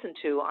can listen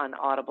to on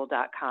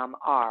audible.com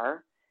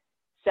are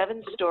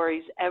 7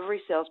 Stories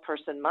Every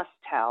Salesperson Must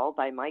Tell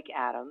by Mike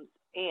Adams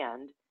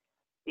and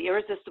The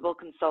Irresistible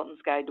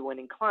Consultant's Guide to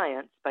Winning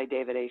Clients by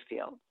David A.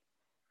 Fields.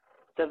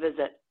 So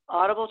visit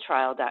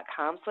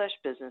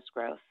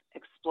audibletrial.com/businessgrowth,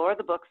 explore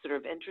the books that are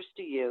of interest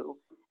to you,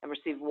 and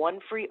receive 1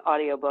 free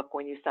audiobook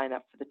when you sign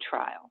up for the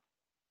trial.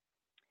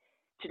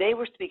 Today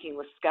we're speaking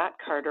with Scott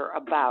Carter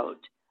about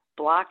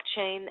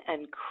blockchain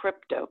and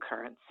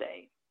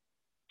cryptocurrency.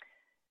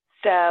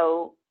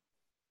 So,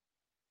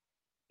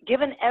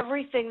 given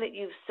everything that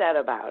you've said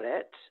about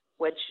it,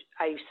 which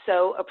I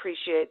so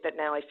appreciate that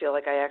now I feel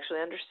like I actually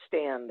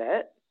understand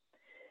it,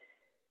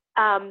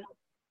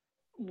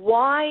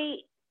 why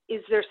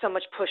is there so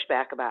much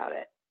pushback about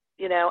it,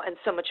 and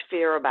so much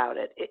fear about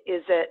it?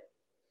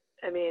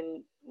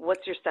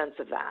 What's your sense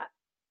of that?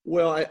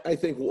 Well, I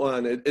think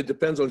one, it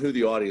depends on who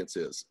the audience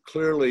is.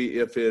 Clearly,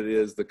 if it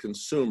is the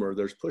consumer,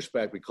 there's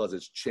pushback because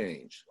it's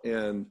change.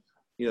 And,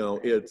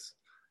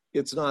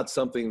 it's not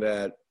something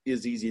that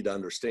is easy to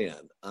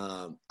understand.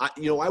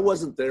 I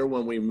wasn't there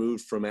when we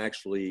moved from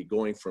actually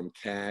going from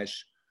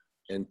cash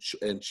and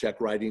check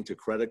writing to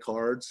credit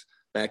cards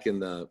back in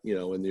the,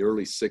 in the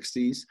early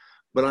 60s.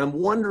 But I'm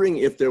wondering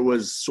if there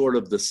was sort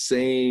of the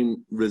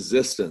same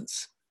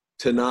resistance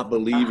to not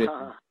believing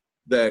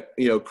that,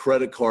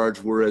 credit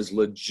cards were as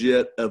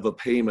legit of a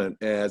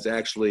payment as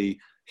actually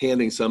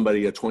handing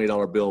somebody a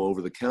 $20 bill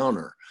over the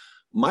counter.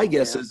 My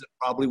guess is it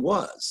probably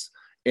was.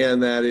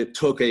 And that it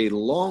took a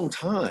long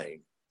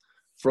time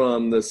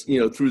from this,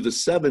 through the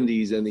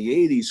 70s and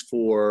the 80s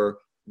for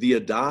the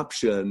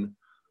adoption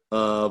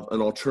of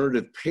an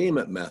alternative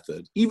payment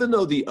method. Even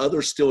though the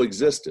other still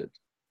existed,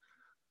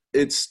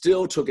 it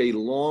still took a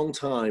long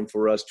time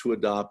for us to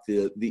adopt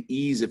the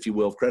ease, if you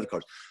will, of credit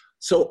cards.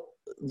 So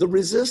the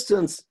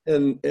resistance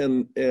and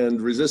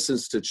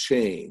resistance to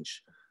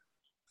change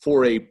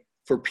for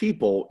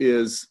people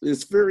is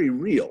very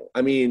real.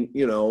 I mean,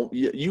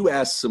 you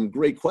asked some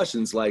great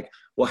questions like,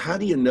 well, how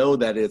do you know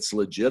that it's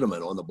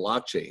legitimate on the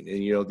blockchain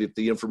and,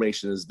 the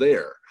information is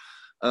there?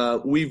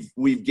 We've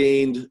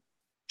gained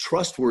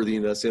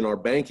trustworthiness in our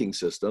banking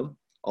system,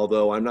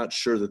 although I'm not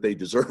sure that they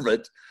deserve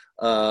it.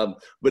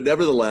 But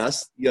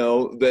nevertheless,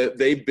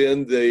 they've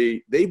been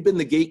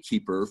the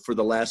gatekeeper for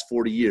the last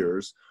 40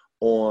 years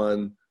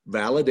on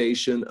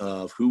validation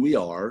of who we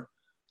are,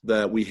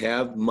 that we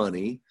have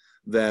money,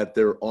 that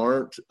there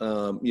aren't,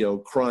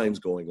 crimes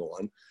going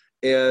on.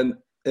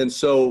 And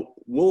so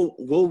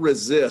we'll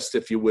resist,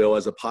 if you will,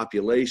 as a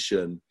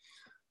population,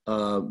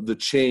 the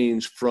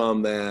change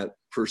from that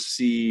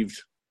perceived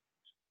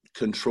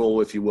control,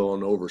 if you will,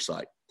 and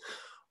oversight.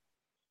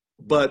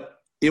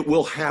 But it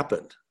will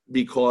happen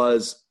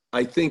because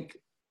I think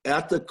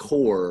at the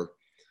core,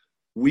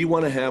 we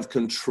want to have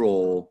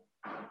control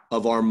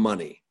of our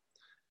money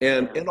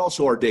and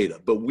also our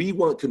data, but we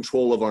want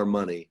control of our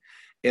money.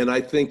 And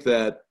I think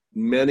that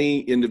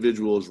many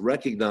individuals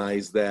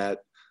recognize that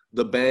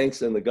the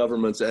banks and the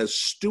governments as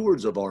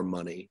stewards of our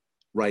money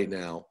right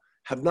now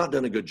have not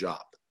done a good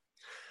job.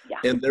 Yeah.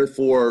 And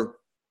therefore,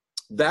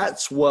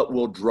 that's what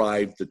will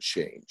drive the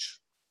change.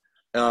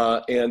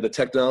 And the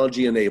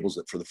technology enables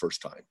it for the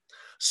first time.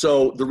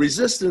 So the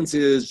resistance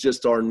is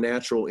just our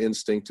natural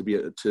instinct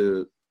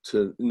to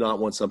not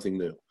want something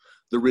new.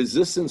 The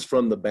resistance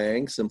from the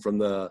banks and from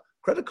the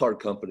credit card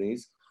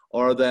companies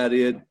are that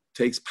it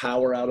takes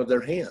power out of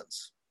their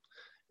hands.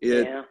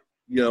 It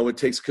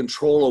takes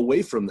control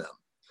away from them.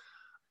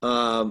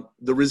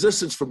 The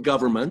resistance from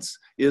governments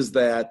is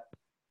that,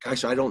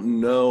 gosh, I don't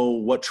know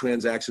what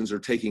transactions are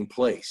taking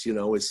place.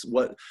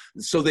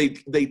 So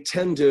they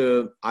tend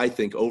to, I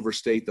think,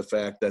 overstate the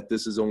fact that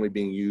this is only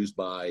being used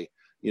by,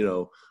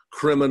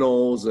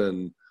 criminals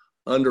and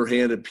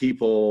underhanded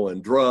people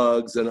and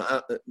drugs.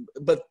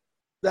 But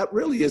that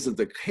really isn't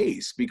the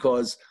case,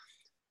 because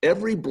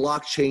every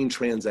blockchain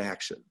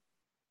transaction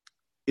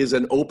is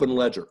an open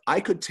ledger. I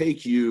could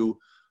take you,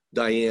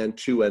 Diane,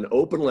 to an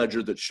open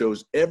ledger that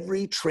shows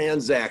every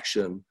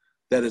transaction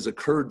that has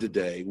occurred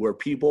today where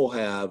people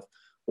have,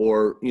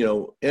 or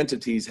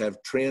entities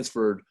have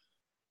transferred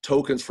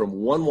tokens from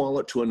one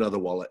wallet to another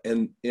wallet.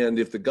 And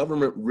if the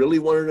government really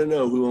wanted to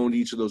know who owned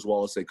each of those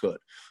wallets, they could.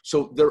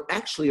 So there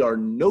actually are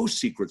no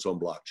secrets on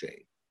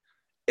blockchain.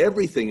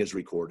 Everything is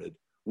recorded,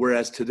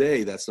 whereas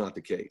today that's not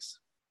the case.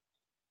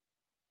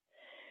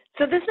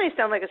 So this may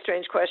sound like a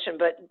strange question,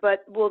 but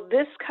will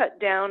this cut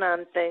down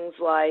on things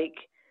like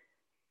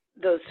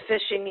those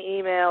phishing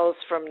emails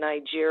from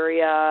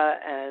Nigeria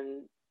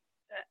and,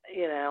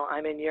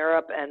 I'm in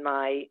Europe and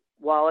my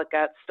wallet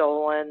got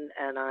stolen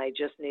and I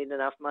just need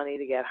enough money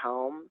to get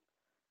home?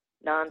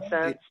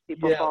 Nonsense,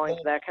 people falling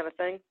for that kind of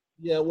thing?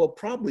 Yeah, well,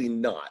 probably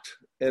not.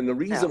 And the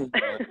reason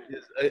why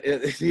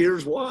is,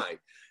 here's why,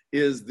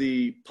 is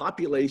the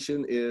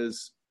population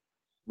is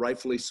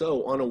rightfully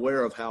so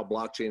unaware of how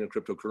blockchain and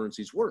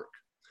cryptocurrencies work.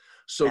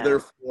 So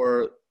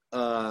therefore,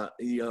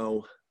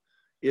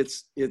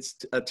 it's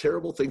a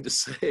terrible thing to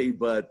say,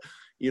 but,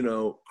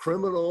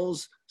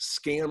 criminals,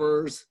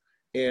 scammers,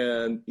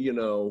 and,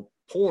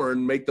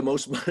 porn make the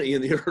most money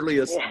in the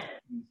earliest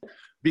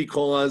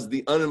because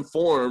the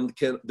uninformed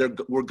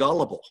we're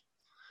gullible.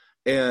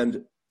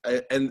 And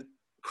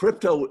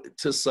crypto,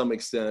 to some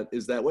extent,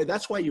 is that way.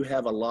 That's why you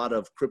have a lot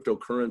of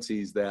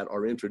cryptocurrencies that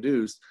are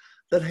introduced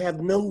that have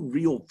no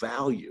real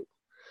value.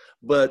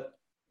 But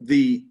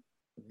the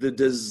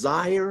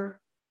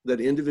desire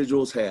that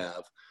individuals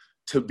have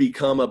to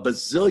become a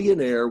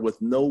bazillionaire with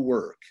no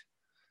work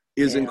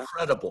is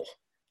incredible.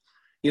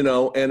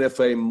 And if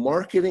a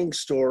marketing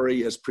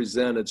story is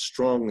presented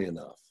strongly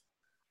enough,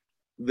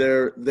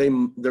 they're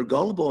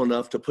gullible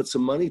enough to put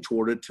some money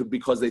toward it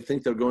because they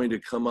think they're going to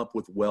come up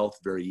with wealth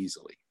very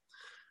easily.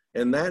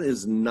 And that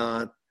is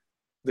not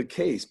the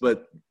case.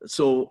 But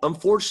so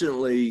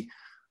unfortunately,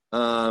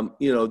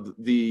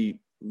 the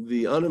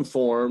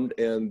uninformed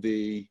and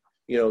the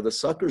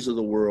suckers of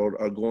the world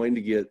are going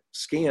to get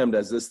scammed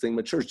as this thing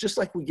matures, just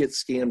like we get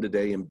scammed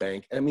today in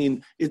bank. I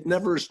mean, it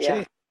never has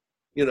changed,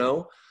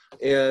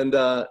 and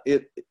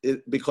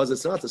because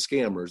it's not the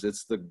scammers,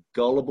 it's the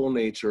gullible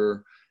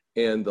nature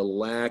and the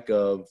lack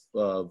of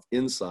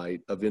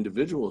insight of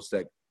individuals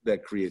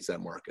that creates that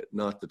market,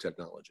 not the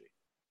technology.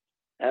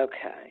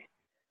 Okay.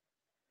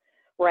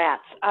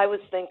 Rats. I was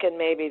thinking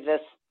maybe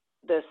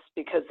this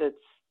because it's,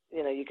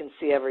 you can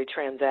see every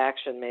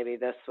transaction, maybe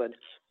this would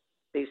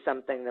be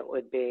something that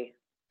would be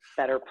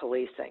better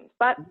policing.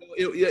 But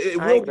it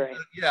will, I agree.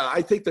 Yeah,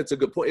 I think that's a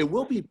good point. It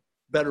will be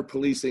better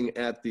policing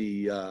at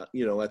the,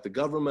 at the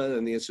government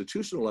and the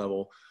institutional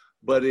level,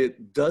 but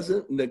it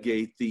doesn't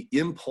negate the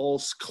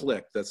impulse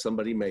click that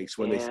somebody makes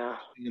when they see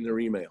something in their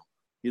email.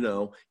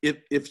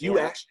 If you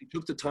actually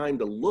took the time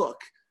to look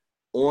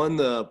on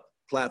the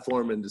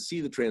platform and to see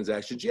the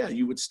transactions,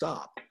 you would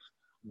stop.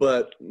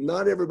 But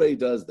not everybody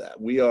does that.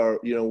 We are,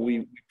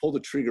 we pull the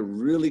trigger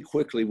really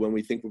quickly when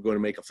we think we're going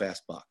to make a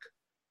fast buck.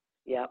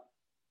 Yep.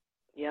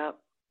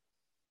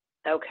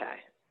 Okay.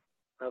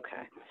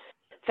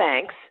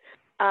 Thanks.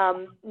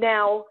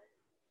 Now,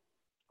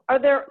 are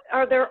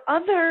there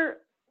other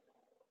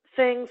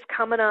things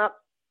coming up,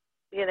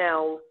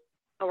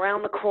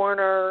 around the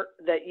corner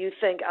that you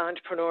think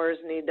entrepreneurs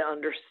need to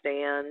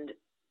understand,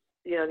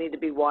 need to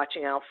be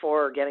watching out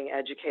for or getting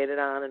educated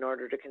on in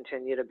order to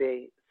continue to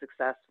be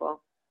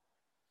successful?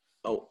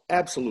 Oh,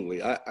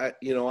 absolutely.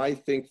 I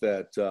think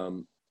that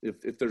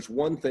if there's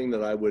one thing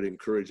that I would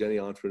encourage any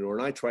entrepreneur,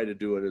 and I try to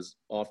do it as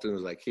often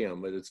as I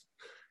can, but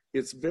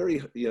it's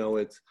very,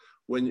 it's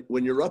when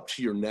you're up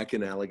to your neck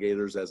in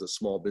alligators as a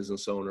small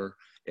business owner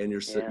and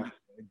you're sitting,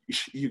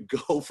 you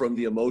go from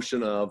the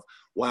emotion of,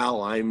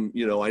 wow, I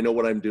know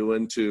what I'm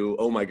doing, to,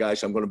 oh my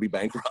gosh, I'm going to be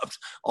bankrupt,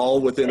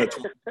 all within a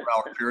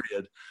 24-hour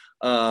period.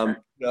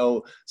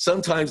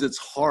 Sometimes it's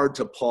hard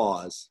to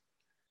pause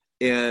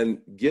and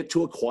get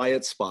to a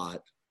quiet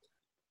spot,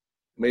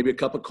 maybe a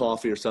cup of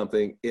coffee or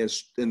something,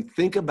 and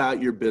think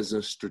about your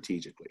business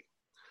strategically.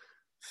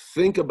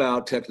 Think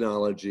about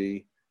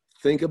technology.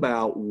 Think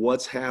about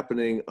what's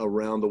happening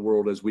around the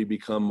world as we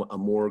become a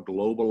more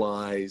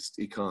globalized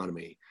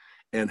economy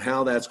and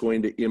how that's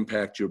going to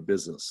impact your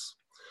business.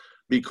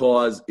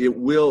 Because it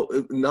will,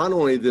 not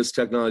only this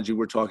technology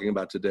we're talking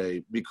about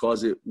today,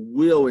 because it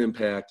will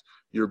impact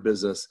your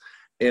business.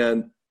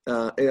 And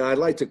I'd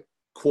like to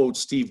quote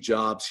Steve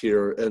Jobs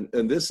here,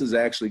 and this is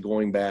actually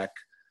going back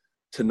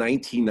to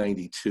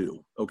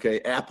 1992.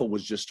 Okay, Apple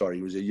was just starting.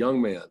 He was a young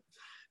man,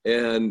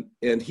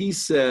 and he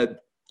said,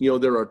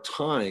 there are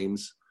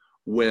times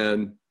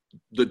when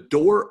the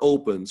door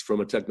opens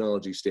from a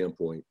technology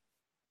standpoint,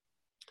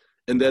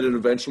 and then it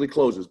eventually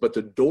closes. But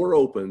the door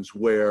opens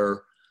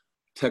where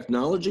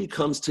technology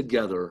comes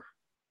together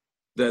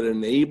that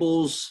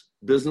enables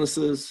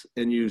businesses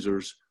and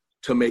users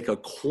to make a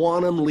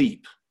quantum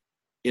leap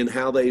in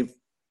how they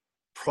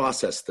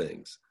process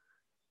things.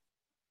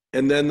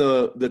 And then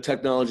the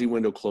technology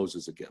window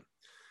closes again.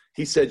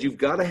 He said, you've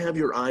got to have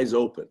your eyes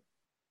open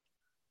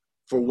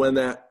for when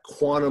that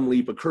quantum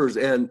leap occurs.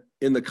 And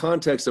in the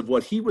context of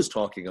what he was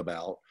talking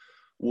about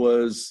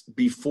was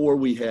before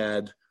we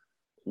had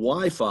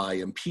Wi-Fi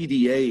and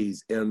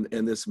PDAs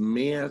and this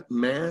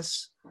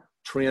mass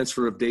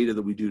transfer of data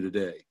that we do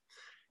today.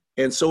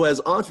 And so as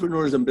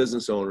entrepreneurs and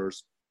business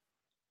owners,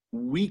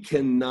 we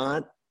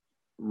cannot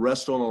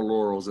rest on our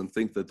laurels and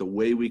think that the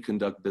way we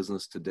conduct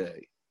business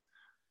today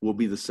will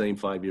be the same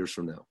 5 years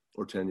from now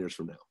or 10 years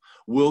from now.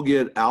 We'll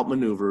get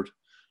outmaneuvered.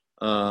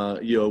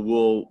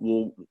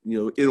 it'll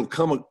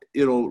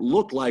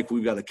look like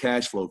we've got a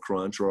cash flow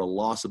crunch or a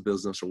loss of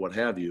business or what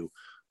have you.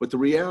 But the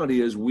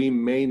reality is we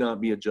may not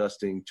be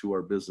adjusting to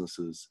our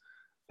businesses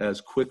as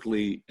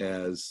quickly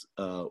as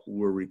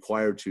we're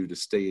required to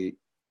stay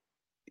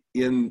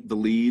in the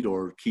lead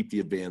or keep the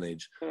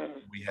advantage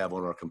we have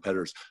on our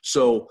competitors.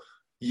 So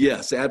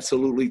yes,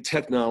 absolutely.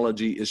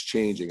 Technology is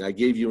changing. I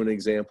gave you an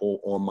example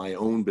on my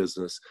own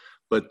business,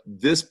 but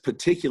this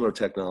particular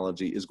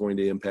technology is going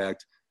to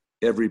impact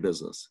every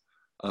business.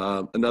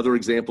 Another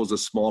example is a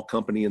small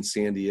company in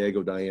San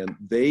Diego, Diane.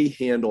 They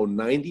handle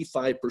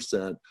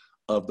 95%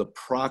 of the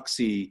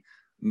proxy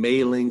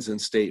mailings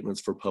and statements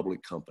for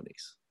public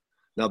companies.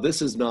 Now,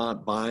 this is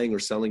not buying or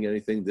selling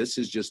anything. This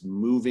is just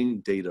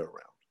moving data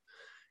around.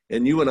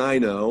 And you and I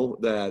know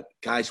that,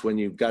 guys, when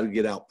you've got to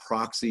get out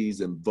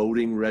proxies and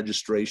voting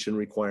registration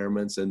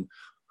requirements and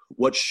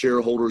what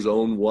shareholders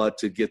own what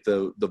to get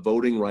the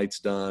voting rights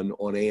done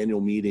on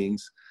annual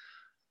meetings,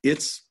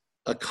 it's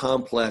a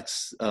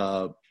complex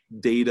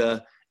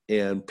data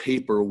and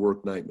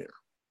paperwork nightmare.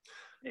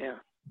 Yeah.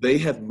 They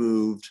have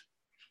moved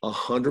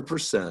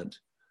 100%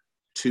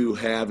 to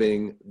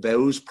having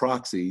those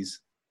proxies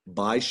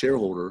by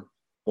shareholder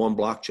on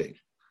blockchain.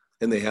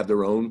 And they have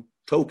their own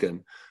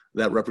token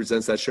that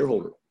represents that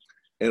shareholder.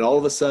 And all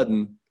of a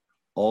sudden,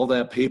 all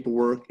that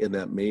paperwork and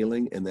that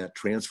mailing and that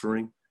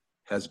transferring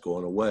has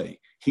gone away.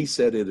 He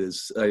said it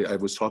is, I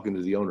was talking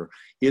to the owner,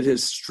 it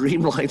has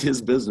streamlined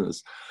his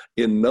business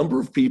in number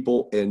of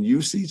people and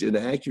usage and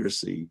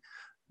accuracy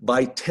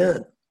by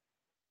 10.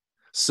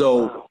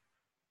 So wow.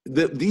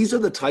 These are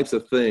the types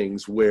of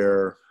things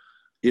where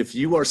if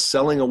you are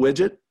selling a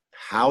widget,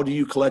 how do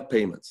you collect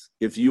payments?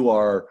 If you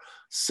are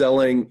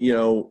selling,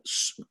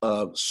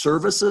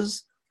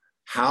 services,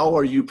 how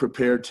are you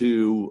prepared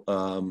to,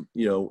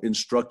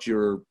 instruct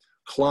your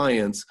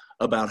clients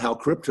about how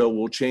crypto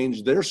will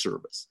change their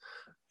service?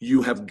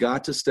 You have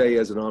got to stay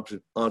as an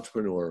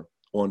entrepreneur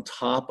on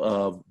top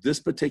of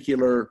this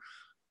particular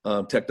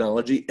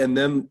technology, and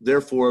then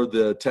therefore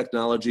the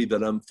technology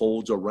that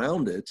unfolds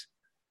around it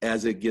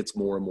as it gets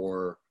more and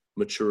more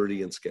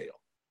maturity and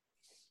scale.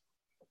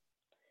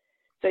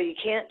 So you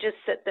can't just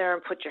sit there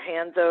and put your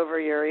hands over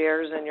your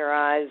ears and your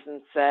eyes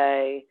and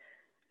say,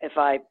 if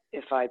I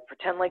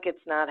pretend like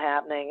it's not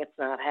happening, it's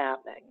not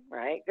happening,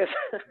 right?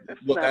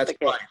 Well, that's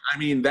right. I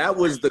mean, that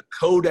was the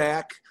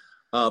Kodak,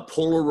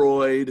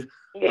 Polaroid,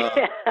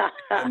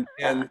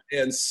 and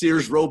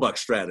Sears Roebuck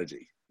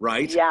strategy,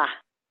 right? Yeah,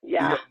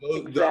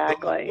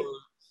 exactly. Those were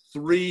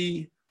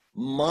three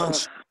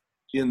monsters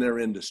in their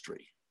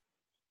industry,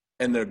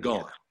 and they're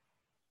gone.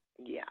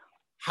 Yeah.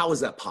 How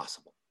is that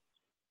possible?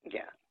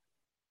 Yeah.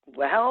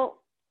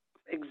 Well,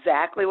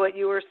 exactly what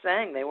you were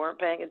saying. They weren't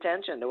paying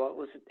attention to what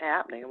was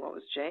happening and what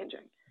was changing.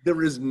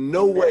 There is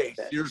no way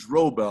Sears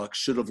Roebuck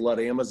should have let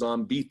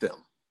Amazon beat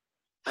them.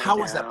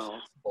 How is that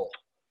possible?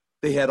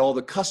 They had all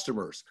the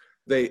customers.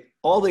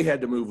 All they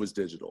had to move was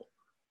digital.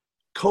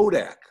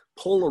 Kodak,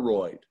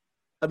 Polaroid,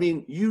 I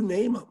mean, you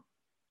name them.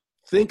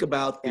 Think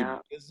about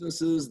the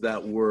businesses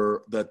that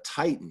were the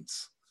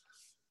titans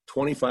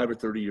 25 or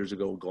 30 years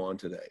ago gone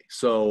today.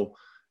 So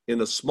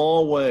in a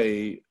small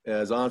way,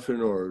 as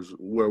entrepreneurs,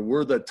 where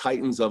we're the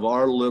titans of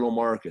our little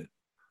market,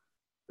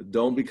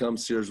 don't become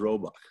Sears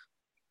Roebuck.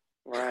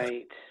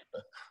 Right.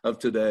 Of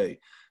today.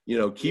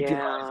 Keep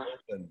your eyes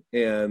open.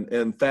 And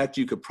in fact,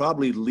 you could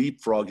probably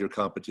leapfrog your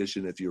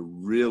competition if you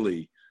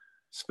really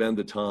spend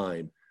the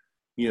time.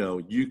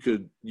 You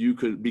could,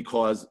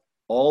 because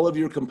all of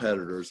your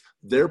competitors,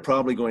 they're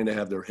probably going to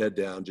have their head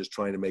down just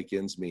trying to make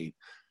ends meet.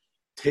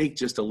 Take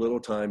just a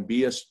little time,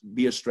 be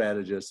a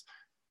strategist.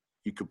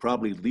 You could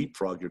probably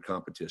leapfrog your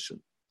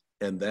competition.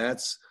 And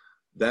that's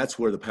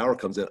where the power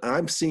comes in.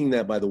 I'm seeing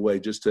that, by the way,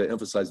 just to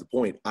emphasize the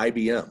point,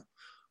 IBM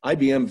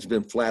has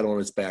been flat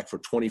on its back for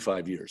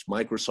 25 years.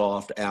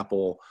 Microsoft,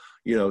 Apple,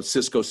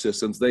 Cisco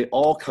Systems, they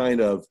all kind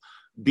of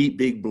beat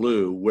Big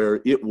Blue where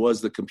it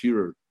was the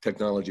computer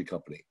technology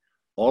company.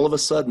 All of a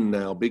sudden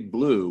now, Big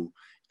Blue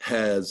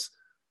has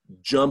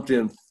jumped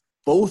in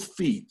both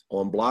feet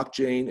on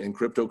blockchain and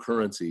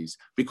cryptocurrencies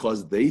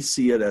because they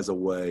see it as a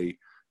way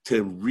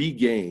to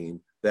regain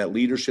that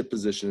leadership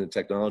position in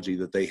technology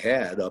that they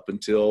had up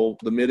until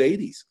the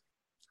mid-'80s.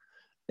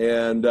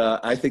 And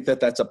I think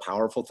that's a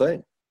powerful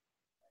thing.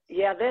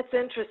 Yeah, that's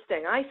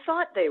interesting. I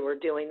thought they were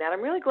doing that.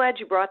 I'm really glad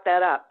you brought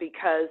that up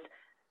because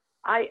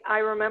I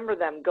remember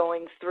them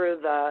going through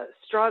the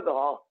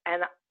struggle,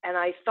 and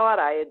I thought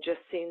I had just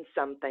seen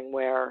something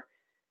where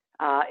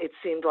it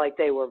seemed like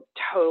they were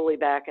totally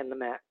back in the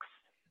mix.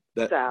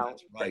 That's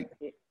right.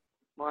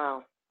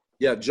 Wow.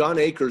 Yeah, John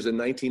Akers in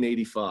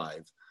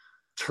 1985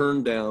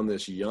 turned down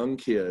this young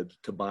kid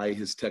to buy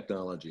his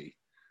technology.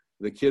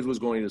 The kid was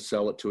going to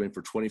sell it to him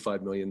for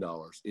 $25 million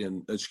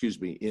in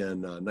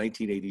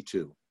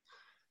 1982.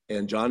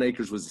 And John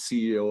Akers was the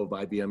CEO of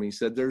IBM. He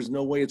said, there's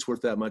no way it's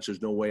worth that much.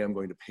 There's no way I'm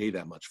going to pay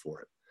that much for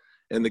it.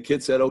 And the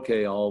kid said,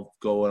 okay, I'll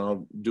go and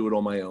I'll do it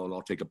on my own.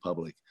 I'll take it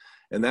public.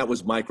 And that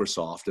was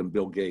Microsoft and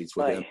Bill Gates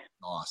with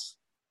MS-DOS,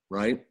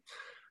 right?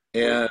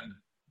 And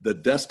the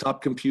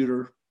desktop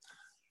computer,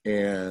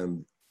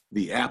 and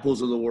the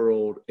Apples of the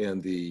world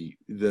and the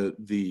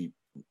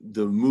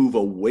move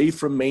away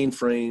from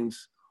mainframes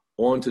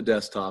onto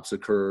desktops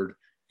occurred,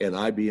 and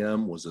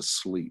IBM was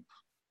asleep.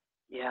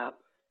 Yeah.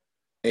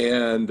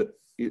 And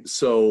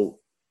so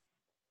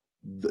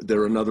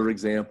they're another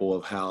example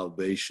of how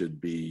they should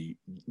be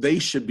the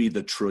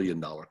 $1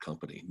 trillion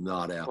company,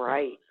 not Apple.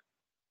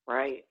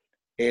 Right.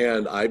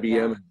 And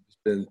IBM has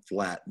been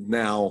flat.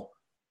 Now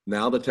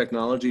the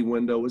technology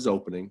window is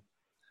opening.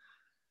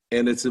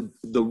 And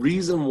the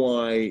reason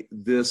why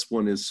this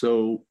one is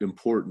so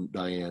important,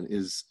 Diane,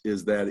 is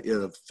that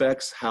it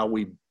affects how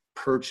we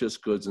purchase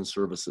goods and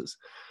services.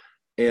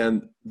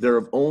 And there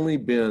have only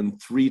been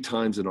 3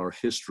 times in our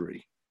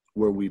history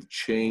where we've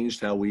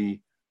changed how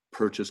we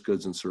purchase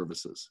goods and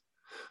services.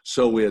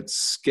 So it's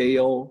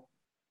scale,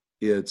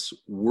 it's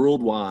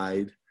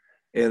worldwide,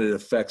 and it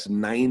affects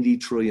 $90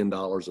 trillion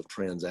of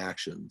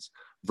transactions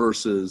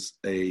versus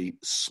a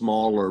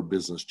smaller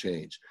business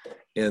change.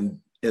 And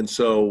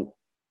so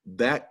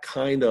that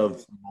kind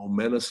of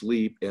momentous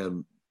leap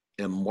and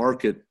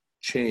market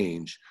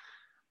change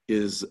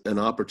is an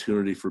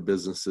opportunity for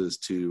businesses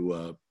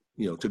to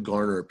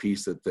garner a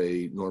piece that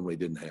they normally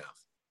didn't have.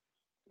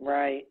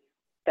 Right.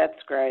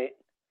 That's great.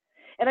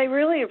 And I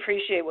really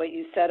appreciate what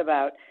you said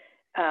about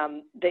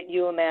that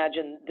you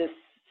imagine this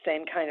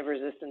same kind of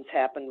resistance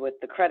happened with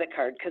the credit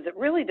card, because it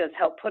really does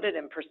help put it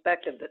in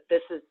perspective that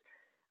this is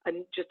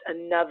just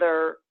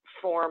another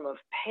form of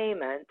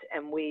payment,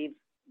 and we've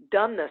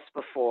done this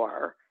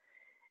before,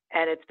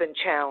 and it's been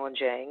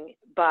challenging,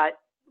 but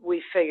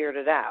we figured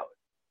it out.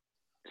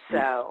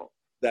 So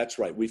that's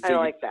right. I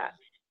like that.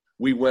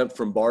 We went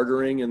from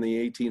bartering in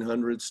the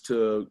 1800s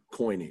to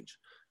coinage.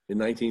 In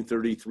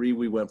 1933,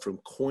 we went from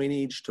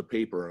coinage to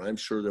paper, and I'm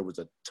sure there was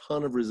a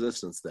ton of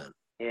resistance then.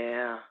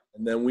 Yeah.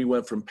 And then we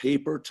went from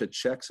paper to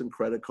checks and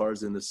credit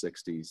cards in the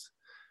 60s.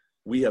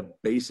 We have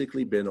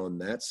basically been on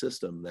that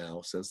system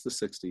now since the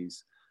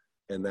 60s,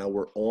 and now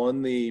we're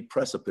on the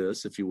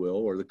precipice, if you will,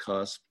 or the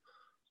cusp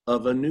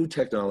of a new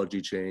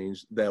technology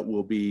change that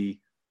will be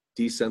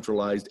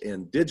decentralized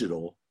and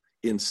digital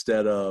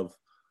instead of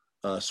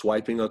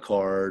swiping a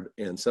card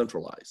and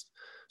centralized.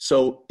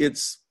 So it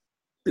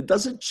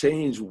doesn't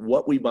change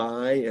what we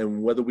buy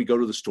and whether we go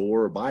to the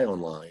store or buy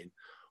online.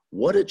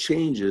 What it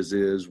changes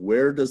is,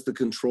 where does the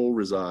control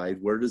reside?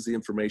 Where does the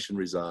information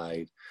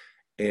reside?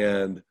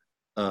 And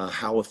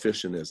how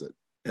efficient is it?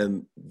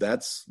 And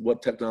that's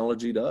what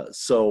technology does.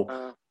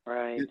 So,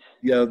 right.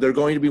 There are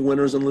going to be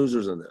winners and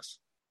losers in this.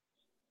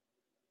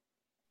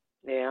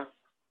 Yeah.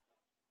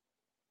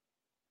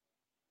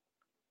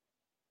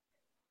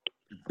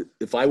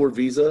 If I were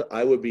Visa,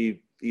 I would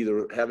be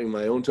either having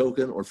my own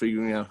token or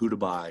figuring out who to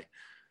buy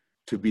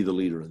to be the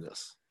leader in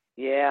this.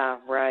 Yeah,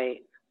 right.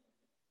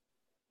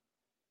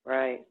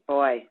 Right.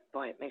 Boy,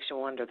 it makes you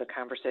wonder the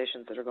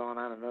conversations that are going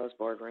on in those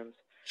boardrooms.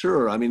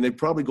 Sure. I mean, they've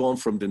probably gone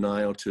from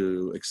denial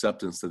to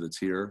acceptance that it's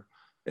here.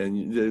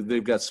 And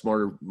they've got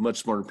much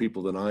smarter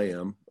people than I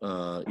am,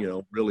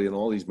 really in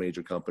all these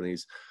major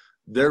companies.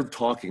 They're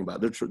talking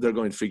about, they're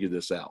going to figure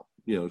this out.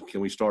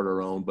 Can we start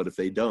our own? But if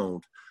they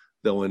don't,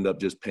 they'll end up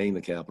just paying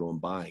the capital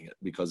and buying it,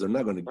 because they're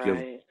not going to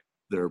give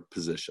their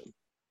position.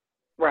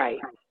 Right.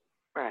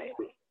 Gosh.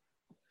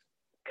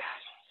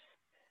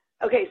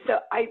 Okay, so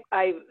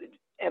I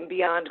am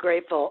beyond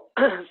grateful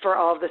for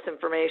all of this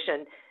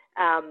information.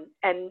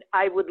 And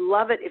I would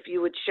love it if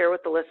you would share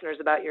with the listeners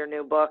about your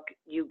new book,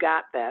 You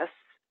Got This,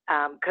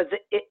 because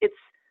it's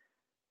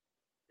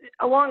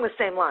along the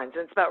same lines.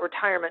 It's about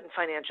retirement and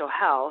financial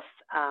health,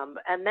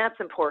 and that's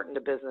important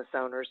to business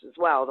owners as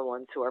well, the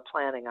ones who are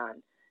planning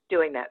on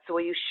doing that. So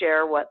will you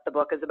share what the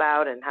book is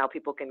about and how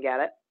people can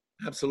get it?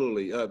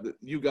 Absolutely.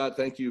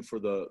 Thank you for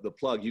the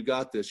plug. You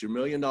Got This, Your $1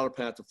 Million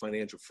Path to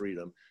Financial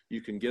Freedom.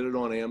 You can get it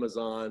on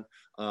Amazon.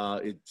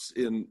 It's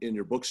in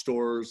your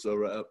bookstores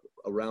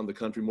around the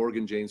country.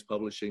 Morgan James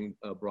Publishing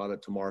brought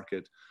it to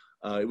market.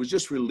 It was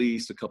just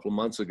released a couple of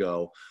months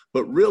ago.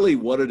 But really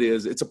what it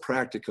is, it's a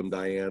practicum,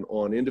 Diane,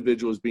 on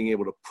individuals being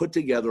able to put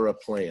together a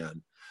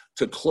plan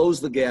to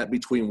close the gap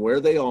between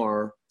where they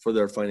are for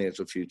their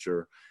financial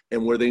future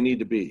and where they need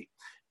to be.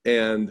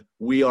 And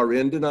we are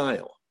in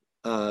denial.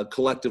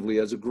 Collectively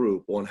as a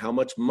group, on how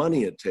much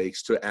money it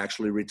takes to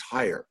actually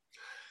retire.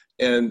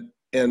 And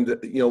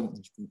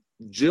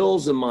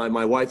Jill's and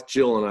my wife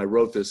Jill and I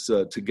wrote this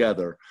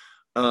together.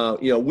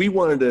 We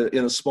wanted to,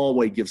 in a small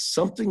way, give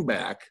something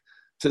back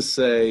to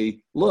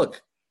say,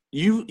 look,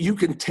 you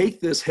can take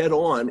this head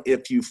on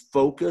if you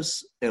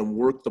focus and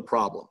work the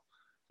problem,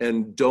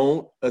 and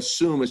don't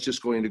assume it's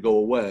just going to go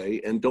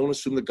away, and don't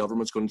assume the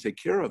government's going to take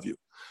care of you.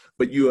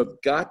 But you have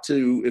got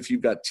to, if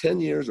you've got 10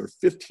 years or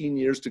 15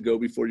 years to go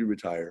before you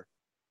retire,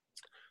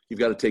 you've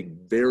got to take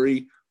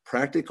very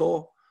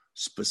practical,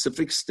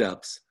 specific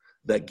steps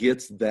that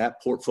gets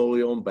that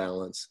portfolio in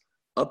balance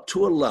up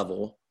to a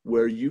level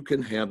where you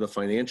can have the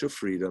financial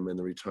freedom and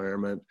the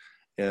retirement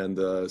and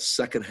the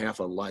second half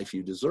of life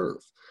you deserve.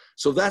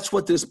 So that's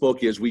what this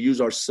book is. We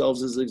use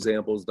ourselves as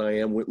examples,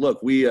 Diane.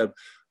 We have,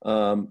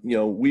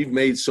 we've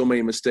made so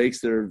many mistakes.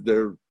 There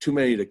are too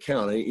many to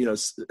count.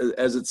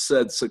 As it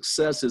said,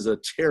 success is a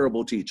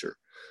terrible teacher.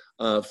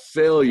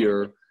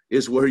 Failure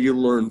is where you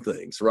learn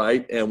things,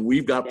 right? And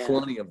we've got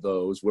plenty of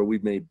those where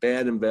we've made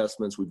bad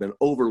investments. We've been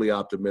overly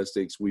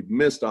optimistic. We've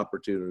missed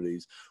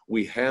opportunities.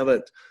 We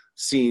haven't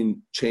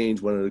seen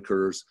change when it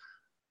occurs.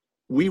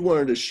 We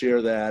wanted to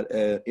share that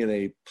in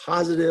a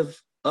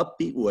positive,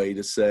 upbeat way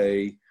to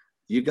say,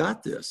 you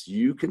got this.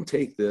 You can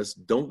take this.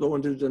 Don't go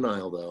into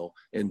denial, though,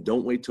 and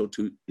don't wait till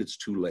it's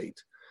too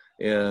late.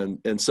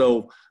 And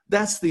so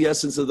that's the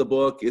essence of the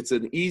book. It's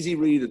an easy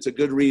read. It's a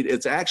good read.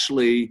 It has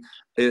a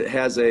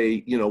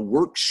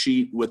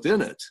worksheet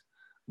within it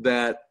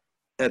that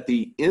at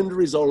the end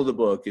result of the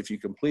book, if you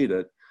complete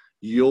it,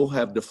 you'll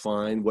have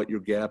defined what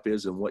your gap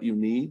is and what you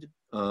need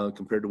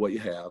compared to what you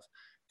have,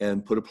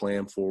 and put a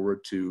plan forward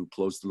to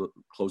close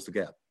the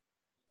gap.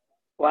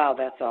 Wow,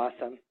 that's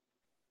awesome.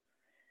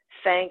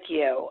 Thank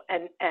you.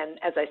 And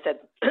as I said,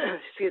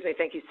 excuse me,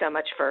 thank you so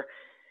much for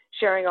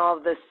sharing all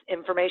of this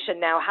information.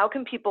 Now, how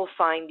can people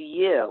find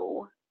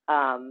you,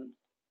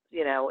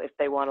 if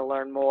they want to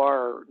learn more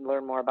or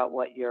learn more about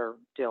what you're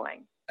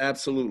doing?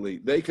 Absolutely.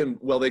 They can,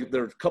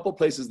 there are a couple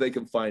places they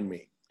can find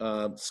me.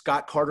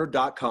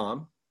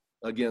 ScottCarter.com.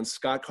 Again,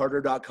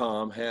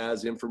 ScottCarter.com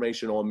has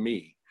information on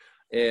me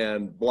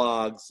and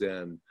blogs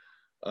and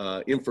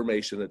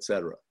information,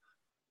 etc.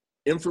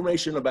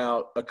 Information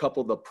about a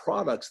couple of the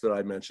products that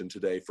I mentioned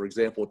today. For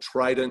example,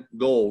 Trident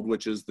Gold,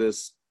 which is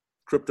this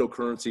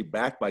cryptocurrency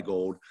backed by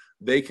gold.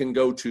 They can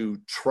go to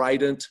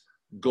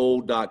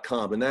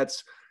tridentgold.com, and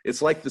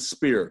it's like the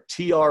spear,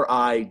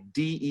 TRIDENT,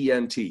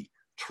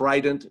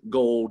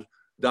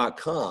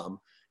 tridentgold.com,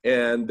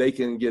 and they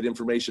can get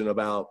information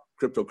about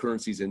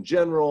cryptocurrencies in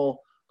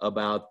general,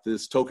 about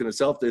this token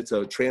itself. It's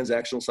a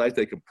transactional site.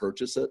 They can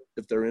purchase it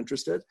if they're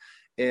interested,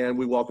 and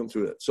we walk them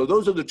through it. So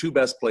those are the two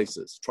best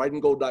places,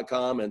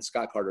 tridentgold.com and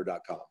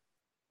scottcarter.com.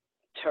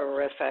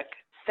 Terrific.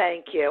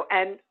 Thank you.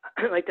 And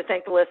I'd like to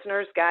thank the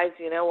listeners. Guys,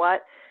 you know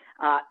what?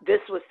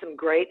 This was some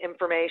great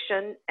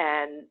information,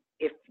 and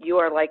if you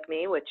are like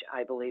me, which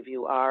I believe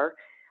you are,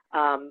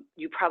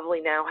 you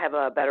probably now have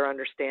a better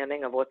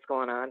understanding of what's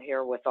going on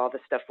here with all the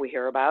stuff we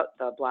hear about,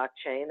 the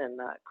blockchain and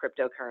the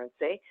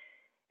cryptocurrency,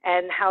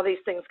 and how these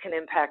things can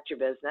impact your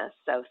business.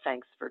 So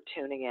thanks for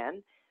tuning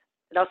in.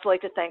 I'd also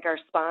like to thank our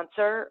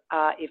sponsor.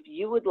 If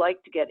you would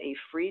like to get a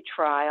free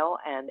trial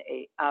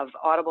of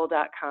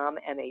audible.com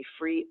and a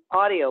free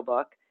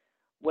audiobook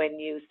when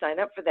you sign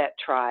up for that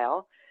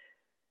trial,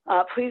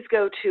 please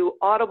go to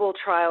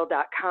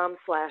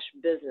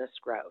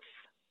audibletrial.com/businessgrowth.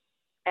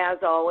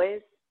 As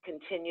always,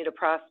 continue to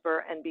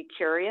prosper and be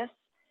curious.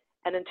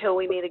 And until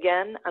we meet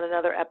again on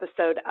another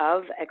episode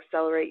of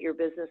Accelerate Your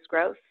Business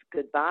Growth,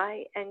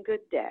 goodbye and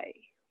good day.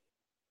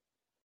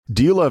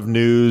 Do you love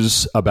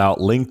news about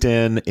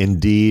LinkedIn,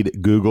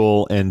 Indeed,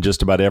 Google, and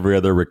just about every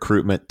other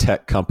recruitment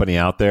tech company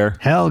out there?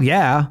 Hell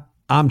yeah.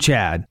 I'm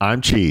Chad.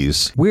 I'm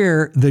Cheese.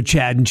 We're the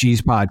Chad and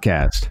Cheese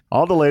Podcast.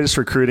 All the latest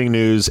recruiting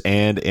news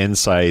and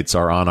insights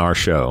are on our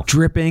show,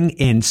 dripping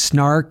in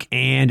snark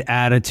and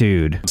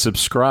attitude.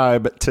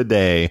 Subscribe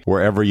today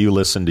wherever you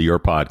listen to your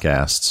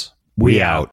podcasts. We out.